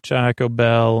 talking about Taco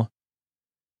Bell.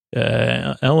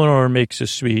 Eleanor makes a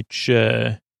speech.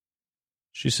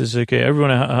 She says, okay, everyone,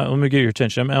 let me get your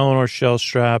attention. I'm Eleanor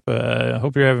Shellstrop. I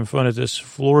hope you're having fun at this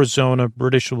Florizona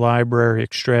British Library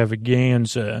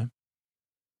extravaganza.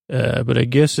 But I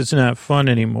guess it's not fun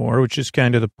anymore, which is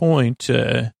kind of the point.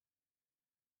 You're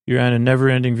on a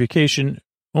never-ending vacation.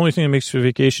 Only thing that makes the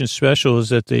vacation special is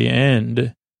that they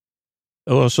end.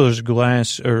 Oh, also there's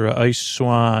glass or ice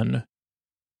swan.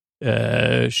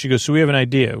 She goes, so we have an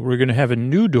idea. We're going to have a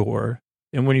new door.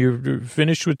 And when you're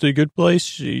finished with the good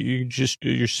place,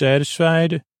 you're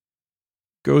satisfied,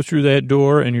 go through that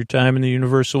door and your time in the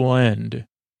universe will end.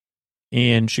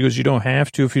 And she goes, you don't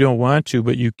have to if you don't want to,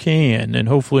 but you can. And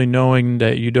hopefully knowing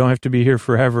that you don't have to be here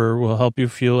forever will help you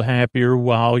feel happier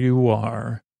while you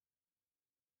are.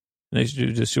 And they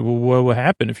just said, well, what will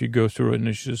happen if you go through it?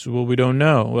 And she says, well, we don't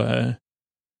know.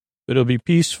 But it'll be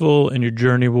peaceful and your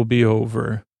journey will be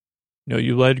over.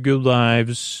 You led good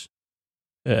lives.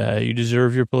 You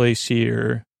deserve your place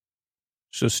here.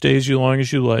 So stay as long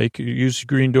as you like. Use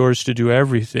green doors to do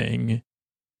everything.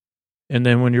 And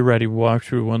then when you're ready, walk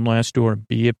through one last door and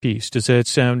be at peace. Does that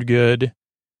sound good?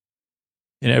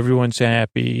 And everyone's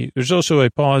happy. There's also, I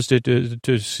paused it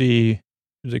to see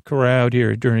the crowd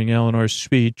here during Eleanor's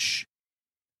speech.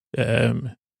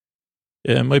 It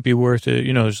might be worth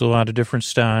it. There's a lot of different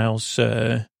styles.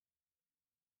 So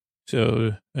I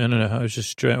don't know. I was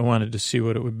just wanted to see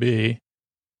what it would be.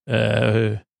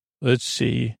 Let's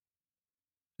see.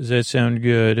 Does that sound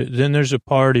good? Then there's a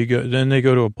party. Then they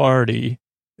go to a party.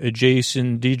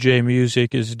 Jason, DJ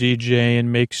Music is DJing,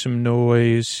 make some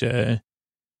noise.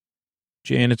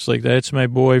 Janet's like, that's my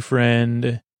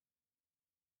boyfriend.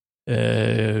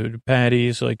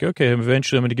 Patty's like, okay,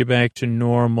 eventually I'm going to get back to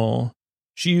normal.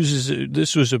 She uses,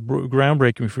 this was a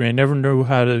groundbreaking for me. I never knew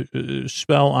how to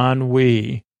spell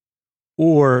ennui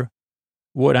or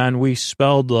what ennui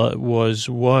spelled was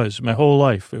my whole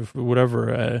life,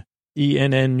 whatever,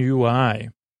 ENNUI.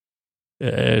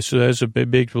 So that's a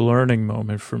big learning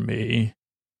moment for me.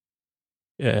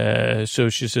 So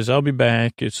she says, I'll be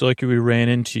back. It's lucky we ran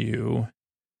into you.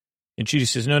 And she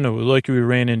says, no, lucky we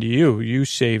ran into you. You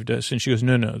saved us. And she goes,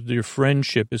 no, your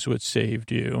friendship is what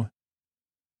saved you.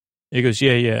 He goes,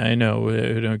 yeah, I know.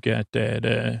 I don't get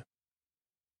that.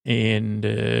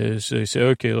 So they say,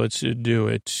 okay, let's do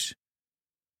it.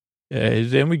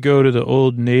 Then we go to the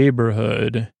old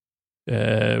neighborhood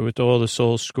with all the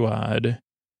Soul Squad.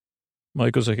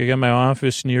 Michael's like, I got my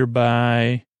office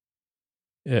nearby.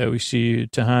 We see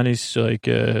Tahani's like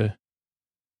a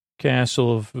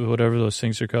castle of whatever those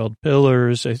things are called,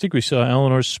 pillars. I think we saw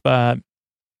Eleanor's spot.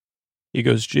 He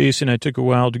goes, Jason, I took a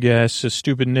wild guess, a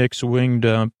stupid Nick's wing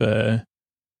dump.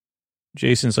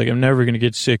 Jason's like, I'm never going to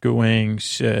get sick of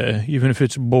wings, even if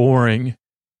it's boring.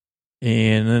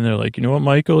 And then they're like, you know what,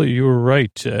 Michael, you were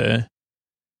right.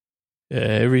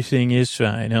 Everything is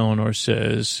fine, Eleanor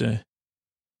says.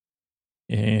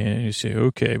 And you say,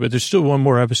 okay, but there's still one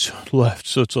more episode left.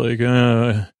 So it's like,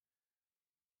 and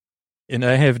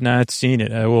I have not seen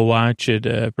it. I will watch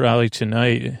it probably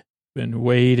tonight. Been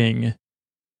waiting.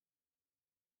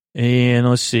 And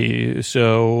let's see.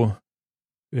 So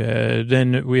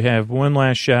then we have one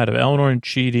last shot of Eleanor and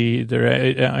Chidi.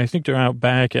 I think they're out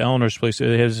back at Eleanor's place.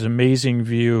 It has this amazing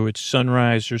view. It's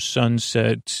sunrise or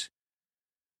sunset.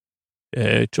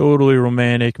 Totally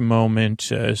romantic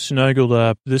moment, snuggled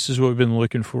up. This is what we've been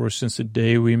looking for since the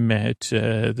day we met.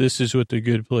 This is what the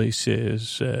good place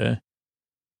is.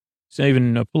 It's not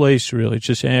even a place, really. It's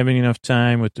just having enough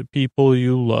time with the people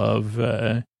you love.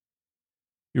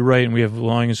 You're right, and we have as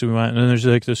long as we want. And then there's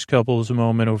like this couple's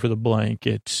moment over the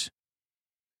blankets.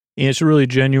 And it's a really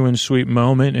genuine, sweet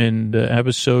moment, and the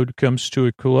episode comes to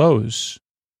a close.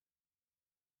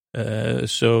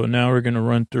 So now we're going to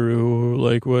run through,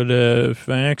 like, what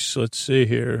facts. Let's see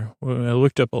here. Well, I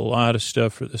looked up a lot of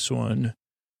stuff for this one.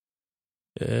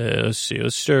 Let's see.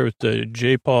 Let's start with the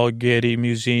J. Paul Getty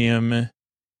Museum.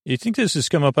 You think this has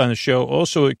come up on the show?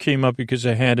 Also, it came up because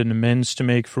I had an amends to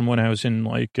make from when I was in,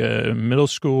 like, middle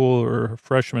school or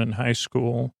freshman in high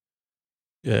school.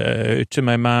 To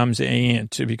my mom's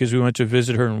aunt, because we went to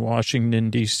visit her in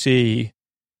Washington, D.C.,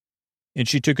 and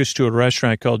she took us to a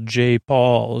restaurant called J.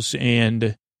 Paul's,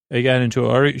 and I got into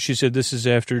a, she said, this is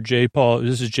J.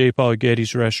 Paul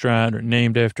Getty's restaurant, or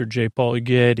named after J. Paul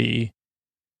Getty.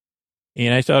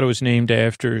 And I thought it was named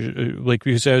after, like,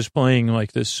 because I was playing,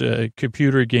 like, this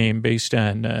computer game based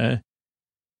on,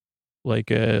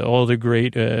 all the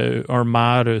great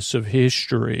armadas of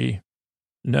history.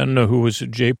 I don't know who was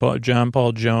John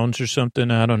Paul Jones or something.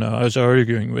 I don't know. I was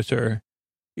arguing with her.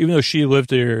 Even though she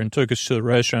lived there and took us to the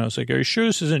restaurant, I was like, are you sure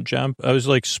this isn't John? I was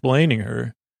like explaining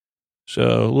her.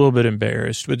 So a little bit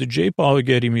embarrassed. But the J. Paul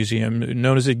Getty Museum,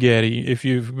 known as the Getty, if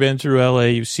you've been through LA,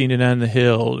 you've seen it on the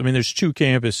Hill. I mean, there's two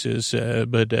campuses,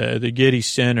 but the Getty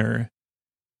Center,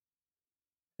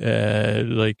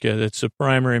 that's a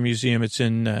primary museum. It's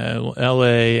in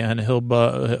LA on a hill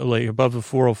above the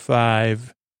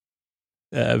 405.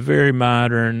 Very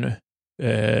modern.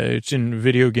 It's in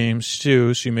video games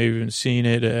too, so you may have even seen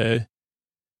it. In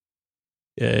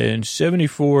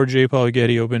 1974, J. Paul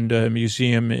Getty opened a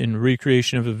museum in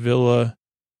recreation of the Villa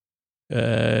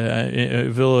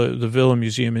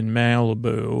Museum in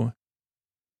Malibu,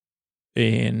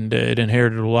 and it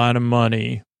inherited a lot of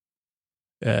money.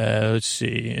 Let's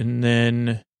see, and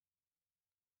then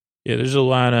there's a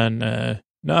lot on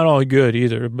not all good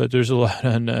either, but there's a lot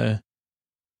on.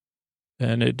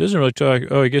 And it doesn't really talk.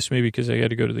 Oh, I guess maybe because I got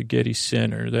to go to the Getty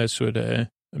Center. That's what I'm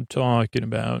talking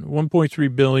about.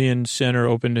 $1.3 billion center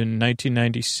opened in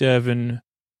 1997.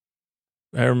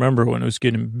 I remember when it was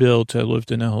getting built. I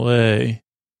lived in L.A.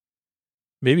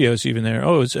 Maybe I was even there.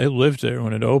 Oh, I lived there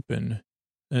when it opened.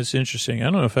 That's interesting. I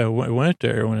don't know if I went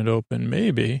there when it opened.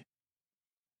 Maybe.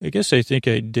 I guess I think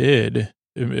I did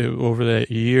over that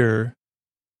year.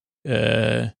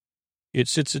 It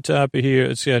sits atop of here.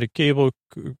 It's got a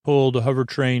cable-pulled hover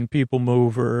train people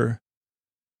mover.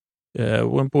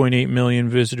 1.8 million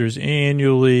visitors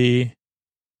annually.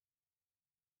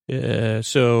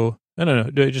 So, I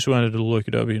don't know. I just wanted to look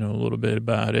it up, a little bit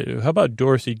about it. How about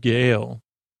Dorothy Gale?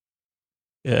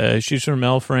 She's from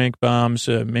L. Frank Baum's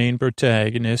main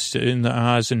protagonist in the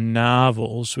Oz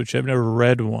novels, which I've never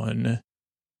read one,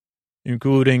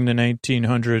 including the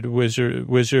 1900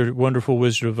 Wonderful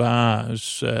Wizard of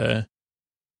Oz.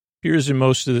 Appears in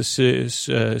most of the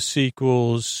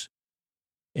sequels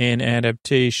and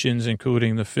adaptations,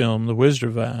 including the film The Wizard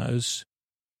of Oz.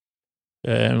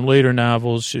 And later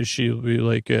novels, she'll be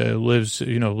like lives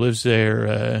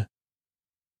there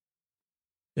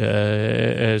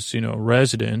as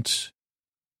resident.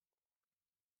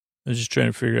 I was just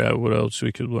trying to figure out what else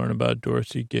we could learn about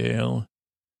Dorothy Gale.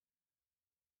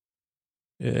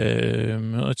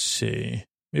 Let's see.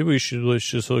 Maybe let's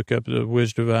just look up the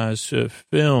Wizard of Oz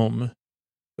film.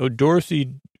 Oh,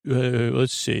 Dorothy,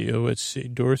 let's see.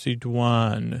 Dorothy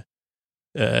Dwan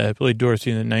played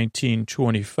Dorothy in the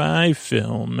 1925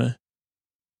 film.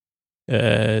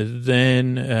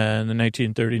 Then in the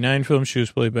 1939 film, she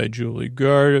was played by Judy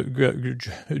Garland.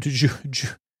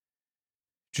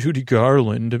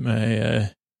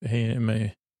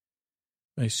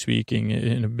 My speaking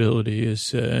inability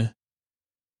is...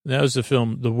 That was the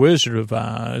film, The Wizard of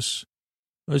Oz.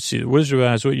 Let's see, The Wizard of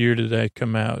Oz, what year did that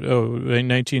come out? Oh, in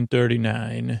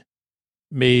 1939.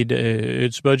 Made,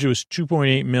 its budget was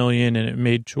 $2.8 million, and it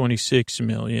made $26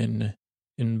 million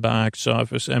in box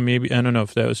office. I don't know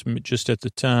if that was just at the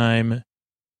time.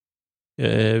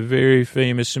 Very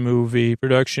famous movie.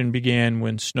 Production began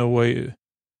when Snow White and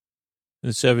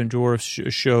the Seven Dwarfs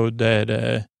showed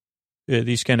that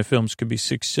these kind of films could be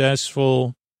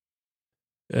successful.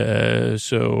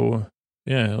 So,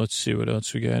 let's see what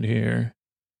else we got here.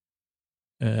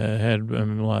 Had a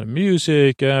lot of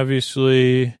music,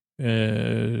 obviously,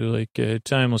 a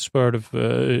timeless part of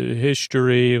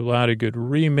history, a lot of good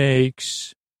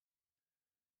remakes.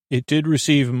 It did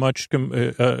receive much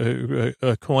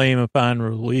acclaim upon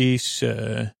release,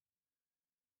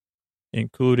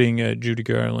 including Judy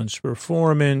Garland's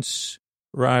performance.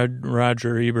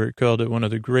 Roger Ebert called it one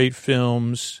of the great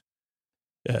films.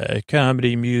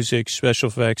 Comedy, music, special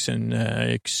effects, and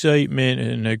excitement,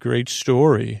 and a great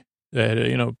story.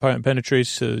 that,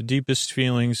 penetrates the deepest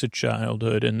feelings of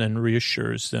childhood and then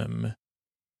reassures them.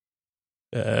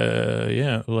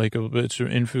 It's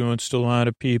influenced a lot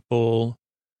of people.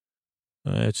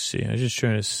 Let's see. I'm just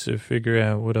trying to figure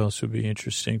out what else would be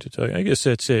interesting to talk. I guess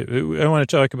that's it. I want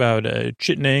to talk about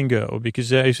Chittenango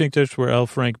because I think that's where L.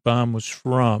 Frank Baum was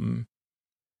from.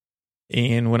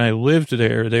 And when I lived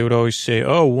there, they would always say,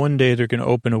 oh, one day they're going to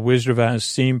open a Wizard of Oz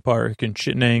theme park in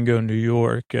Chittenango, New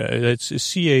York. That's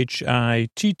Chittenango.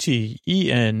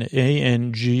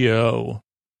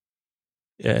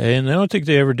 And I don't think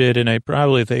they ever did, and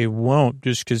they won't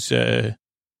just because I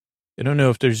don't know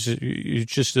if it's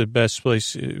just the best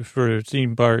place for a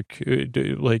theme park. I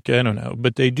don't know.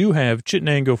 But they do have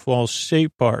Chittenango Falls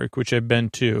State Park, which I've been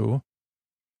to.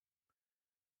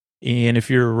 And if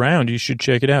you're around, you should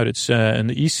check it out. It's on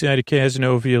the east side of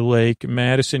Cazenovia Lake,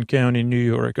 Madison County, New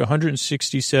York,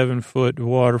 167-foot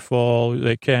waterfall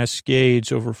that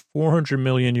cascades over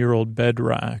 400-million-year-old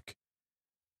bedrock.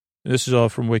 This is all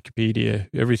from Wikipedia,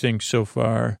 everything so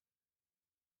far.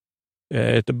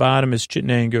 At the bottom is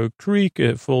Chittenango Creek.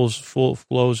 It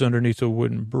flows underneath a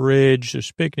wooden bridge.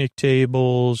 There's picnic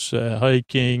tables,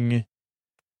 hiking.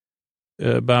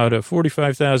 About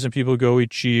 45,000 people go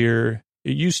each year.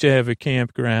 It used to have a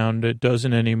campground. It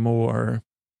doesn't anymore.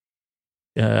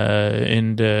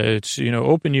 It's,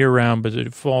 open year round, but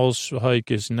the falls hike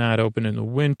is not open in the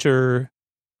winter.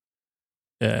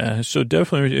 So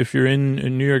definitely if you're in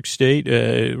New York State,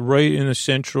 right in the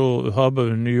central hub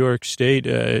of New York State,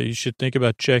 you should think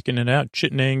about checking it out.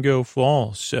 Chittenango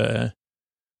Falls. I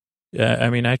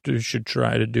should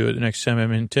try to do it the next time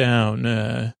I'm in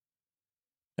town.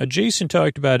 Jason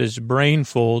talked about his brain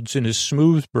folds and his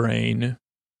smooth brain.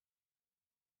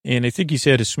 And I think he's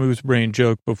had a smooth brain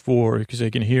joke before because I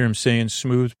can hear him saying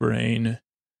smooth brain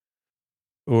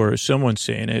or someone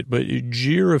saying it. But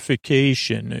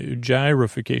gyrification,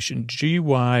 Gyrification,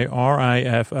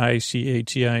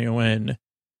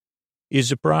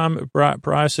 is a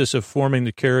process of forming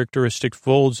the characteristic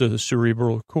folds of the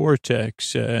cerebral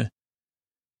cortex. The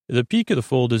peak of the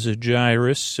fold is a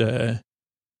gyrus,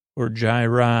 or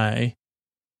gyri,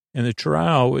 and the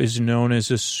trough is known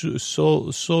as a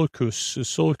sulcus.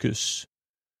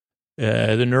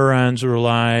 The neurons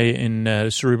lie in the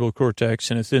cerebral cortex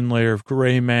and a thin layer of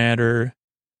gray matter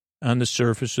on the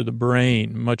surface of the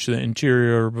brain. Much of the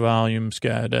interior volume's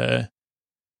got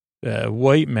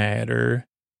white matter.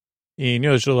 And,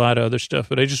 there's a lot of other stuff,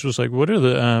 but I just was like, what are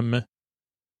the,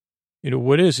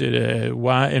 what is it?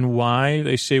 Why?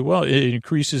 They say, well, it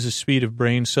increases the speed of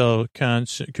brain cell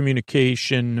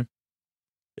communication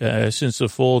since the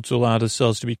folds allow the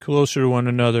cells to be closer to one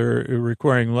another,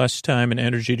 requiring less time and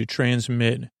energy to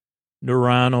transmit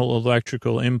neuronal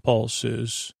electrical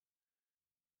impulses.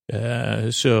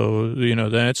 That's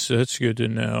good to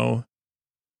know.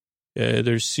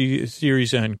 There's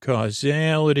theories on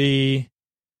causality.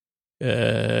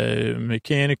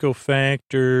 Mechanical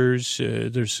factors.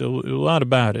 There's a lot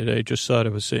about it. I just thought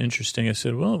it was interesting. I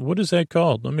said, well, what is that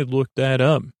called? Let me look that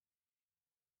up.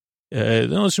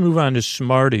 Then let's move on to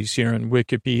Smarties here on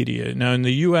Wikipedia. Now, in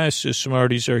the U.S.,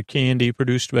 Smarties are candy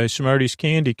produced by Smarties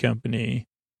Candy Company,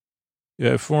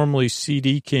 formerly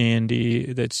CD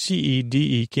Candy, that's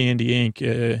CEDE Candy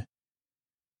Inc.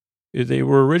 They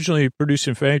were originally produced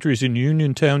in factories in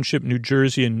Union Township, New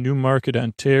Jersey, and Newmarket,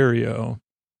 Ontario.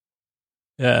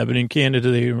 But in Canada,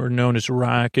 they were known as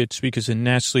Rockets because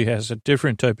Nestle has a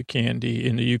different type of candy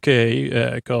in the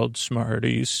U.K. Called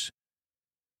Smarties.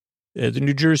 The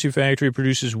New Jersey factory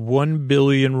produces 1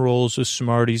 billion rolls of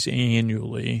Smarties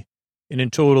annually. And in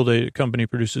total, the company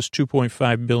produces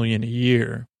 2.5 billion a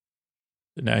year.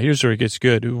 Now, here's where it gets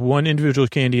good. One individual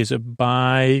candy is a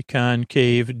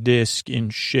biconcave disc in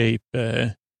shape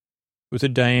with a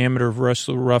diameter of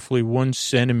roughly 1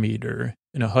 centimeter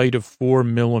and a height of 4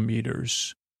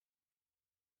 millimeters.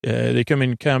 They come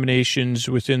in combinations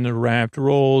within the wrapped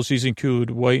rolls. These include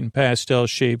white and pastel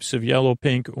shapes of yellow,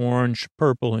 pink, orange,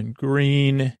 purple, and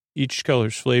green. Each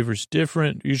color's flavor is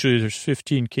different. Usually there's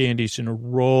 15 candies in a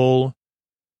roll.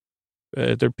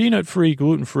 They're peanut-free,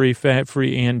 gluten-free,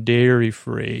 fat-free, and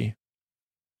dairy-free.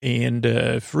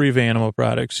 And free of animal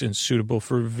products and suitable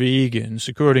for vegans,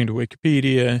 according to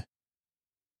Wikipedia.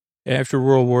 After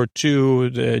World War II,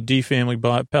 the D family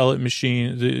bought pellet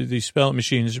machine. These pellet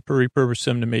machines repurposed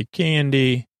them to make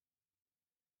candy.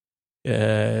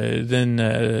 They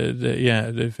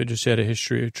just had a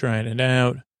history of trying it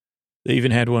out. They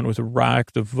even had one with a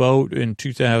Rock the Vote in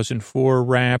 2004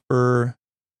 wrapper.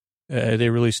 They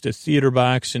released a theater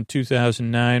box in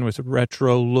 2009 with a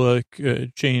retro look.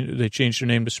 They changed their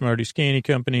name to Smarties Candy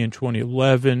Company in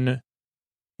 2011.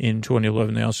 in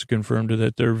 2011. They also confirmed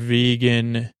that they're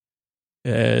vegan.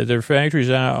 Their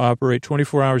factories operate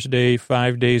 24 hours a day,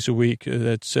 5 days a week.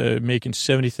 That's making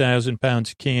 70,000 pounds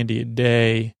of candy a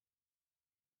day.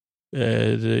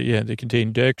 They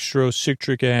contain dextrose,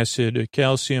 citric acid,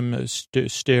 calcium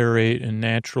stearate, and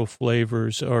natural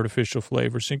flavors, artificial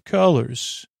flavors, and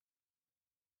colors.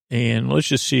 And let's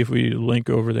just see if we link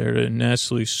over there to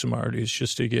Nestle Smarties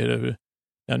just to get a...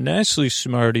 Now, Nestle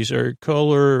Smarties are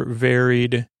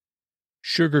color-varied,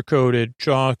 sugar-coated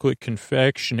chocolate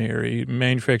confectionery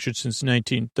manufactured since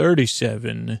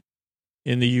 1937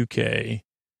 in the UK.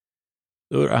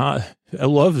 I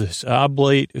love this.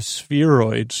 Oblate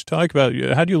spheroids. Talk about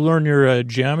how do you learn your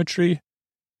geometry?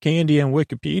 Candy on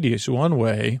Wikipedia is one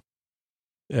way.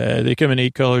 They come in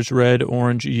 8 colors: red,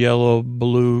 orange, yellow,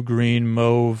 blue, green,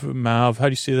 mauve. How do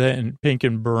you say that? And pink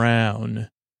and brown.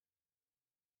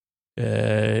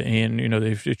 And,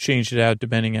 they've changed it out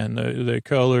depending on the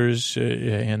colors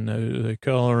and the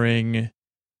coloring.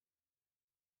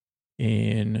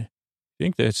 And I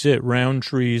think that's it.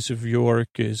 Roundtrees of York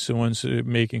is the ones that are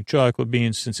making chocolate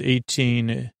beans since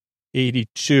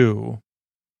 1882.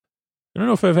 I don't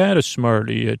know if I've had a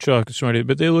chocolate Smartie,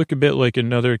 but they look a bit like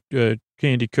another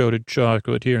candy-coated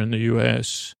chocolate here in the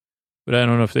U.S., but I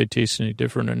don't know if they taste any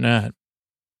different or not.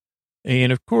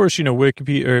 And, of course,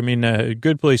 Wikipedia,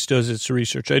 Good Place does its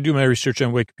research. I do my research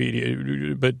on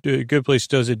Wikipedia, but Good Place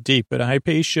does it deep. But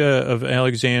Hypatia of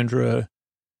Alexandria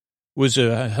was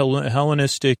a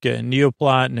Hellenistic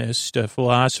Neoplatonist, a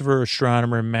philosopher,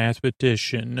 astronomer,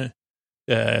 mathematician.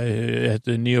 At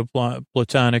the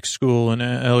Neoplatonic school in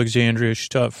Alexandria, she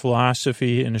taught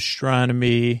philosophy and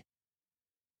astronomy.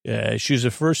 She was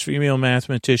the first female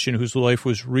mathematician whose life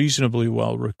was reasonably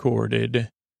well recorded.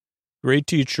 Great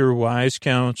teacher, wise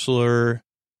counselor.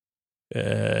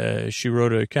 She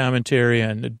wrote a commentary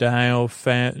on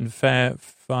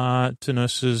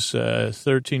Diophantus's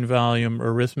 13-volume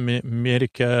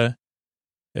Arithmetica.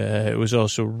 It was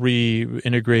also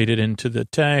reintegrated into the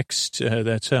text.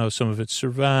 That's how some of it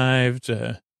survived.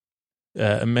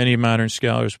 Many modern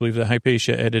scholars believe that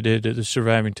Hypatia edited the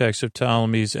surviving text of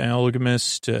Ptolemy's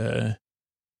Almagest.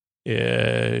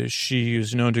 She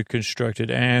was known to have constructed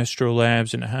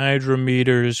astrolabes and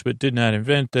hydrometers, but did not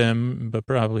invent them, but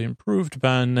probably improved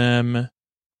upon them.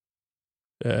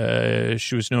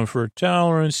 She was known for her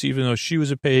tolerance, even though she was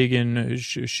a pagan.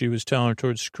 She was tolerant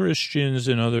towards Christians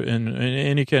and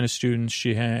any kind of students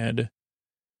she had.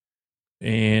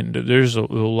 And there's a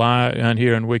lot on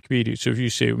here on Wikipedia. So if you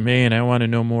say, man, I want to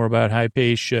know more about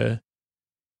Hypatia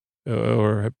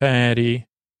or Patty,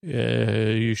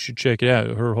 you should check it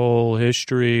out. Her whole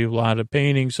history, a lot of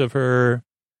paintings of her,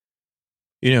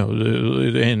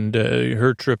 and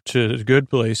her trip to the Good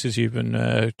Place is even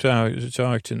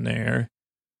talked in there.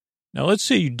 Now, let's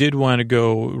say you did want to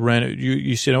go rent it.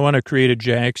 You said, I want to create a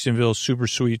Jacksonville Super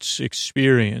Sweets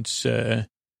experience.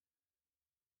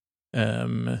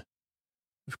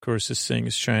 Of course, this thing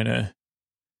is trying to,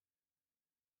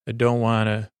 I don't want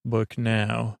to book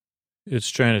now. It's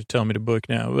trying to tell me to book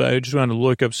now. I just want to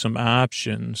look up some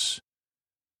options.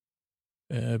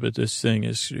 But this thing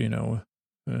is,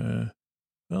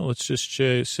 let's just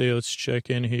let's check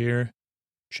in here,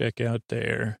 check out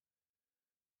there.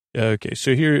 Okay,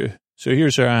 so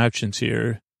here's our options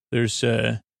here. There's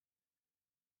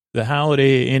the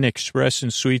Holiday Inn Express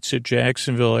and Suites at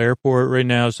Jacksonville Airport. Right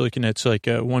now it's looking at like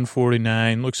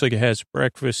 $149. Looks like it has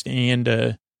breakfast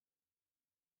and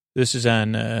this is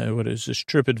on what is this,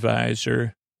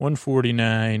 TripAdvisor, $149.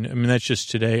 I mean, that's just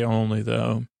today only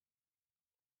though.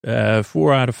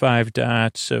 4 out of 5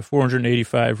 dots,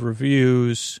 485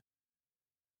 reviews.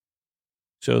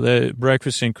 So the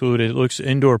breakfast included. It looks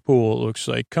indoor pool. It looks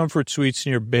like Comfort Suites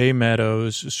near Bay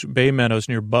Meadows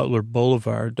near Butler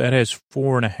Boulevard. That has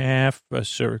 4.5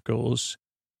 circles.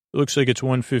 It looks like it's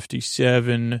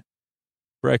 $157.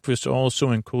 Breakfast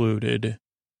also included.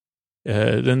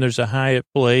 Then there's a Hyatt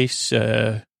Place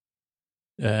near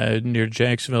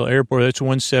Jacksonville Airport. That's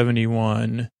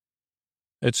 $171.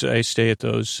 I stay at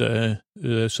those.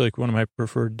 That's like one of my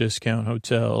preferred discount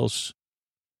hotels.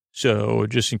 So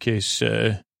just in case,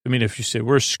 if you say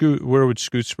where would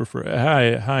Scoots prefer?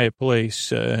 A Hyatt Place,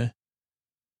 but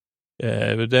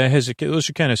that has those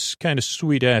are kind of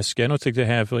sweet-esque. I don't think they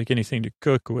have like anything to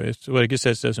cook with. Well, I guess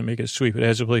that doesn't make it sweet, but it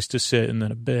has a place to sit and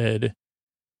then a bed.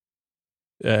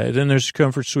 Then there's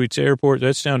Comfort Suites Airport.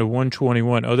 That's down to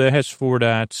 $121. Oh, that has 4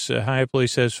 dots. Hyatt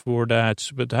Place has 4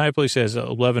 dots, but the Hyatt Place has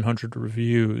 1,100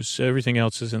 reviews. Everything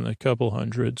else is in the couple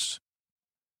hundreds.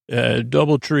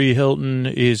 Doubletree Hilton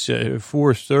is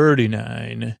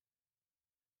 $439.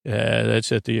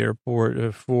 That's at the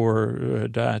airport. 4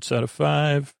 dots out of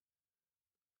 5.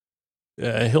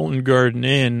 Hilton Garden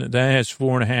Inn, that has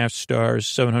 4.5 stars,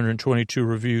 722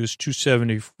 reviews,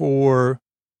 274.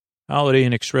 Holiday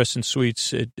Inn Express and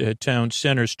Suites at Town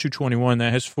Center's 221.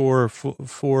 That has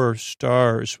four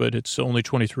stars, but it's only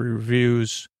 23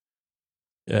 reviews.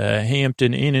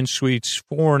 Hampton Inn and Suites,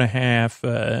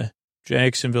 4.5.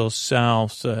 Jacksonville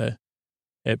South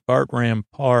at Bartram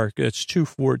Park, that's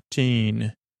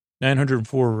 214.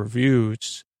 904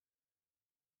 reviews.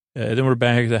 Then we're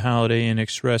back at the Holiday Inn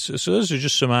Express. So those are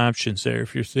just some options there.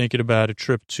 If you're thinking about a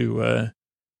trip to,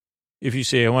 if you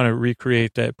say, I want to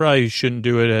recreate that, probably you shouldn't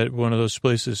do it at one of those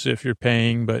places if you're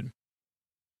paying, but,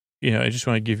 I just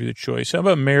want to give you the choice. How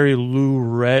about Mary Lou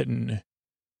Retton?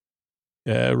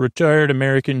 Retired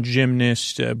American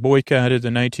gymnast, boycotted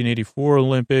the 1984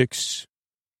 Olympics.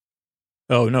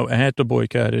 Oh, no, at the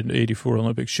boycotted 84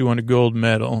 Olympics. She won a gold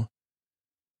medal,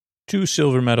 2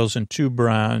 silver medals, and 2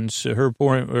 bronze. Her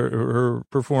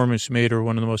performance made her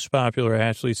one of the most popular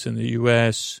athletes in the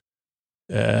U.S.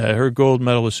 Her gold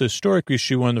medal was historic because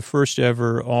she won the first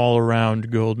ever all-around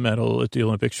gold medal at the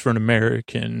Olympics for an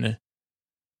American.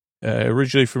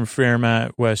 Originally from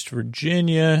Fairmont, West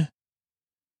Virginia.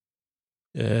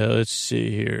 Let's see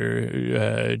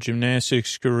here.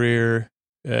 Gymnastics career.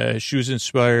 She was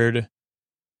inspired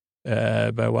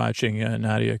by watching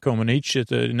Nadia Comaneci at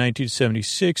the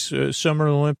 1976 Summer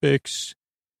Olympics.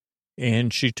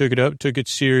 And she took it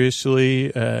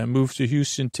seriously, moved to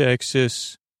Houston,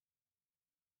 Texas,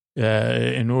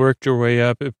 and worked her way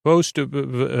up. Post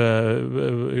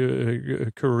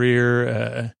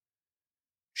career,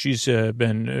 she's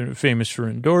been famous for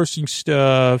endorsing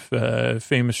stuff,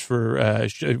 famous for,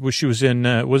 she was in,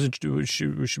 Mary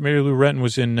Lou Retton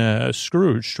was in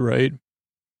Scrooged, right?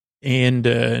 And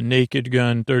Naked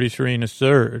Gun 33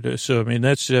 1/3. So, I mean,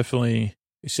 that's definitely,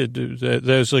 he said that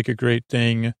was like a great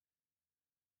thing.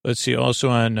 Let's see, also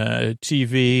on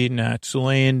TV, Knots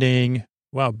Landing,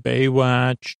 wow,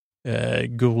 Baywatch,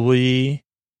 Glee,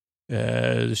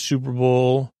 the Super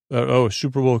Bowl,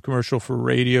 Super Bowl commercial for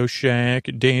Radio Shack,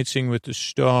 Dancing with the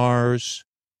Stars.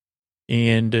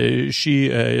 And she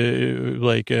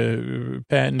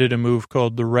patented a move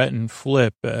called the Retton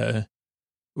Flip,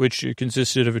 which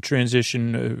consisted of a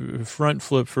transition front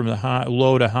flip from the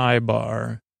low to high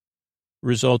bar,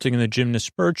 resulting in the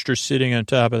gymnast perched or sitting on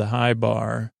top of the high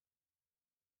bar.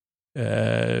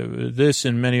 This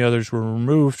and many others were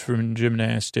removed from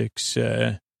gymnastics.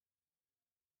 So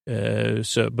Mary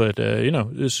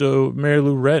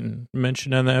Lou Retton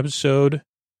mentioned on the episode,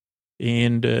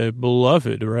 and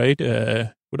beloved, right?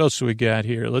 What else do we got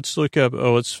here? Let's look up.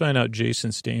 Let's find out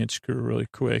Jason's dance crew really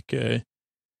quick.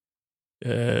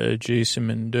 Jason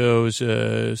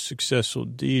Mendoza, successful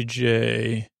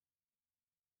DJ.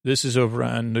 This is over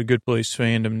on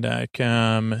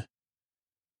thegoodplacefandom.com.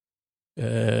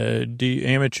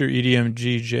 Amateur EDM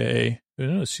DJ.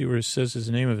 Let's see where it says his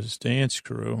name of his dance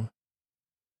crew.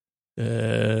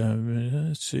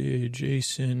 Let's see,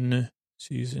 Jason,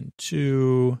 season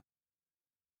 2,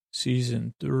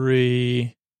 season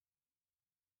 3.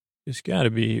 It's got to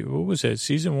be, what was that,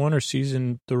 season 1 or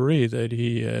season 3 that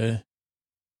he,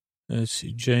 let's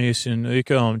see, Jason, they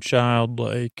call him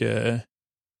Childlike,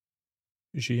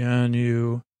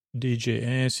 Giannu,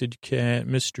 DJ Acid Cat,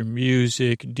 Mr.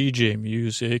 Music, DJ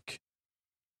Music.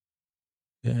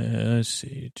 Let's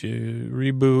see, to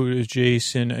reboot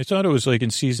Jason. I thought it was like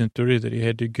in season 3 that he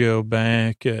had to go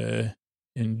back and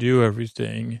do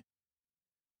everything.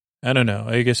 I don't know.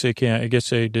 I guess I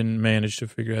didn't manage to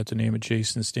figure out the name of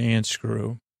Jason's dance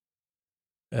crew.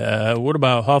 What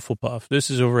about Hufflepuff? This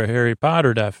is over at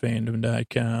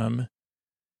harrypotter.fandom.com.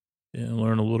 And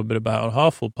learn a little bit about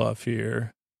Hufflepuff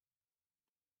here.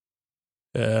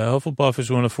 Hufflepuff is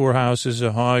one of 4 houses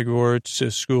of Hogwarts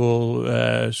school.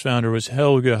 Its founder was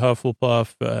Helga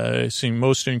Hufflepuff. Seemed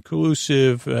most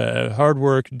inclusive, hard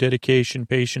work, dedication,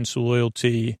 patience,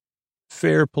 loyalty,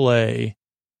 fair play,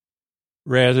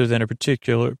 rather than a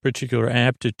particular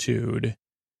aptitude.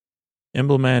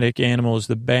 Emblematic animal is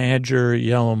the badger,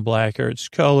 yellow and black are its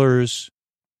colors.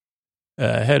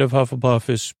 Head of Hufflepuff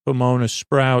is Pomona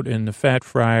Sprout, and the Fat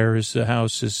Friar is the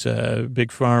house's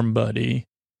big farm buddy.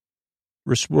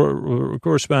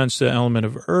 Corresponds to the element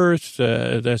of earth.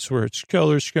 That's where its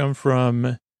colors come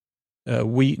from.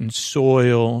 Wheat and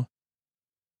soil.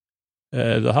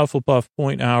 The Hufflepuff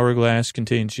Point Hourglass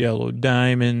contains yellow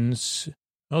diamonds.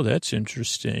 Oh, that's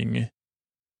interesting.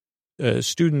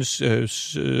 Students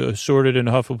sorted in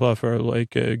Hufflepuff are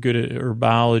good at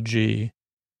herbology.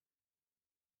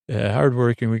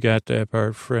 Hardworking, we got that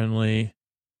part. Friendly,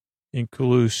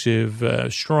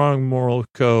 inclusive, strong moral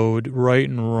code, right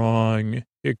and wrong,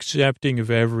 accepting of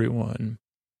everyone.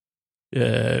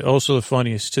 Also the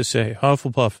funniest to say.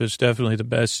 Hufflepuff is definitely the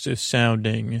best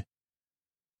sounding.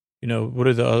 You know, what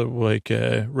are the other, like,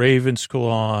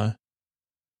 Ravensclaw,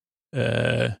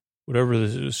 whatever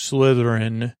the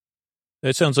Slytherin.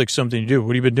 That sounds like something you do.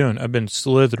 What have you been doing? I've been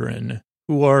Slytherin.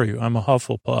 Who are you? I'm a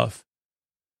Hufflepuff.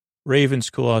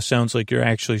 Ravensclaw sounds like you're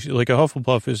actually, like a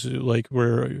Hufflepuff is like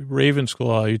where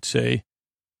Ravensclaw, you'd say,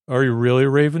 are you really a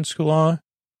Ravensclaw?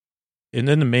 And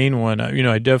then the main one,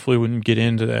 I definitely wouldn't get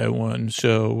into that one.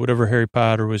 So whatever Harry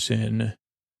Potter was in,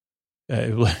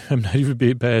 I'm not even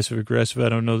being passive aggressive. I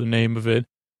don't know the name of it.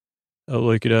 I'll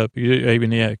look it up. I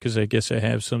mean, yeah, because I guess I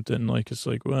have something like, it's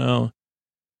like, well,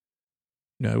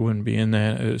 I wouldn't be in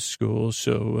that school.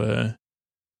 So,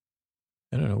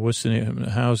 I don't know. What's the name of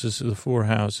the houses? The 4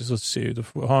 houses. Let's see. The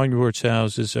Hogwarts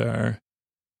houses are,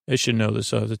 I should know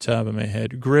this off the top of my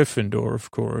head. Gryffindor,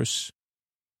 of course.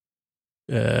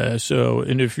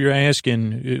 And if you're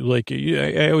asking, like,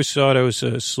 I always thought I was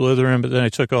a Slytherin, but then I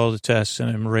took all the tests and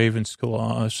I'm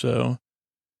Ravensclaw. So,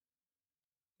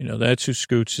 that's who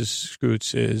Scoots is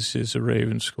a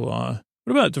Ravensclaw.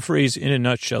 What about the phrase in a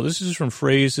nutshell? This is from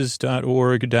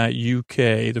phrases.org.uk,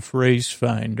 the phrase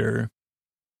finder.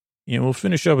 And we'll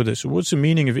finish up with this. What's the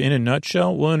meaning of in a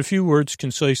nutshell? Well, in a few words,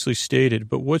 concisely stated,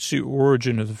 but what's the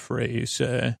origin of the phrase?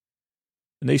 And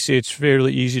they say it's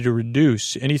fairly easy to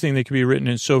reduce. Anything that can be written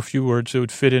in so few words that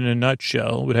would fit in a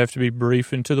nutshell would have to be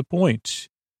brief and to the point.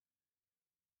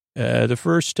 The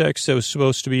first text that was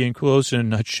supposed to be enclosed in a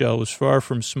nutshell was far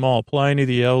from small. Pliny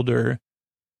the Elder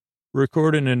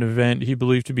recorded an event he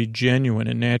believed to be genuine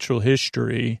in natural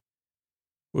history,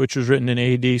 which was written in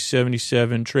AD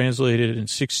 77, translated in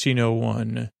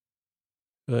 1601.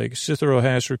 Like Cicero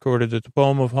has recorded that the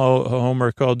poem of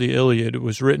Homer called the Iliad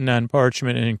was written on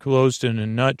parchment and enclosed in a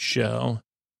nutshell.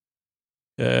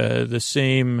 The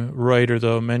same writer,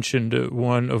 though, mentioned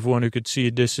one who could see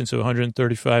a distance of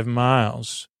 135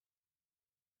 miles.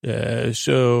 I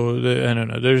don't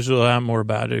know. There's a lot more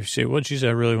about it. If you say, well, geez, I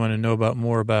really want to know about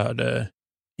more about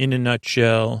in a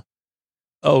nutshell.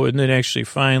 Oh, and then actually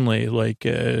finally,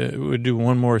 we'll do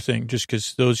one more thing, just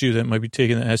because those of you that might be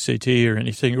taking the SAT or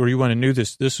anything, or you want to know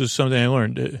this was something I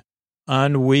learned.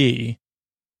 Ennui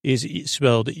is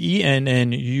spelled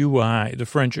E-N-N-U-I, the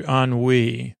French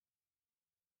ennui.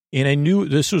 And I knew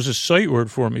this was a sight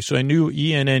word for me, so I knew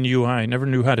E-N-N-U-I. I never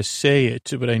knew how to say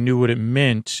it, but I knew what it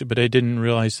meant, but I didn't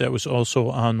realize that was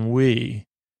also ennui.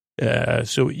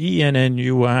 So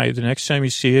E-N-N-U-I, the next time you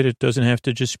see it, it doesn't have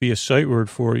to just be a sight word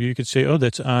for you. You could say, oh,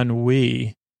 that's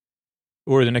ennui.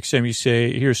 Or the next time you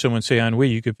hear someone say ennui,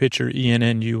 you could picture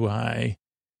E-N-N-U-I.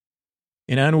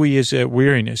 And ennui is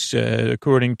weariness,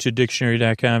 according to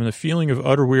dictionary.com, the feeling of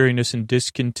utter weariness and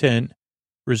discontent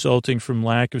resulting from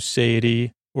lack of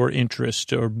satiety or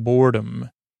interest or boredom.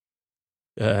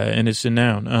 And it's a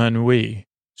noun, ennui.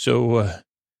 So,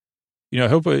 I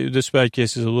hope this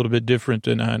podcast is a little bit different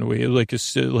than ennui, like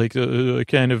a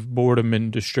kind of boredom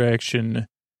and distraction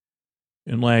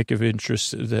and lack of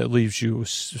interest that leaves you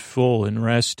full and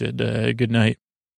rested. Good night.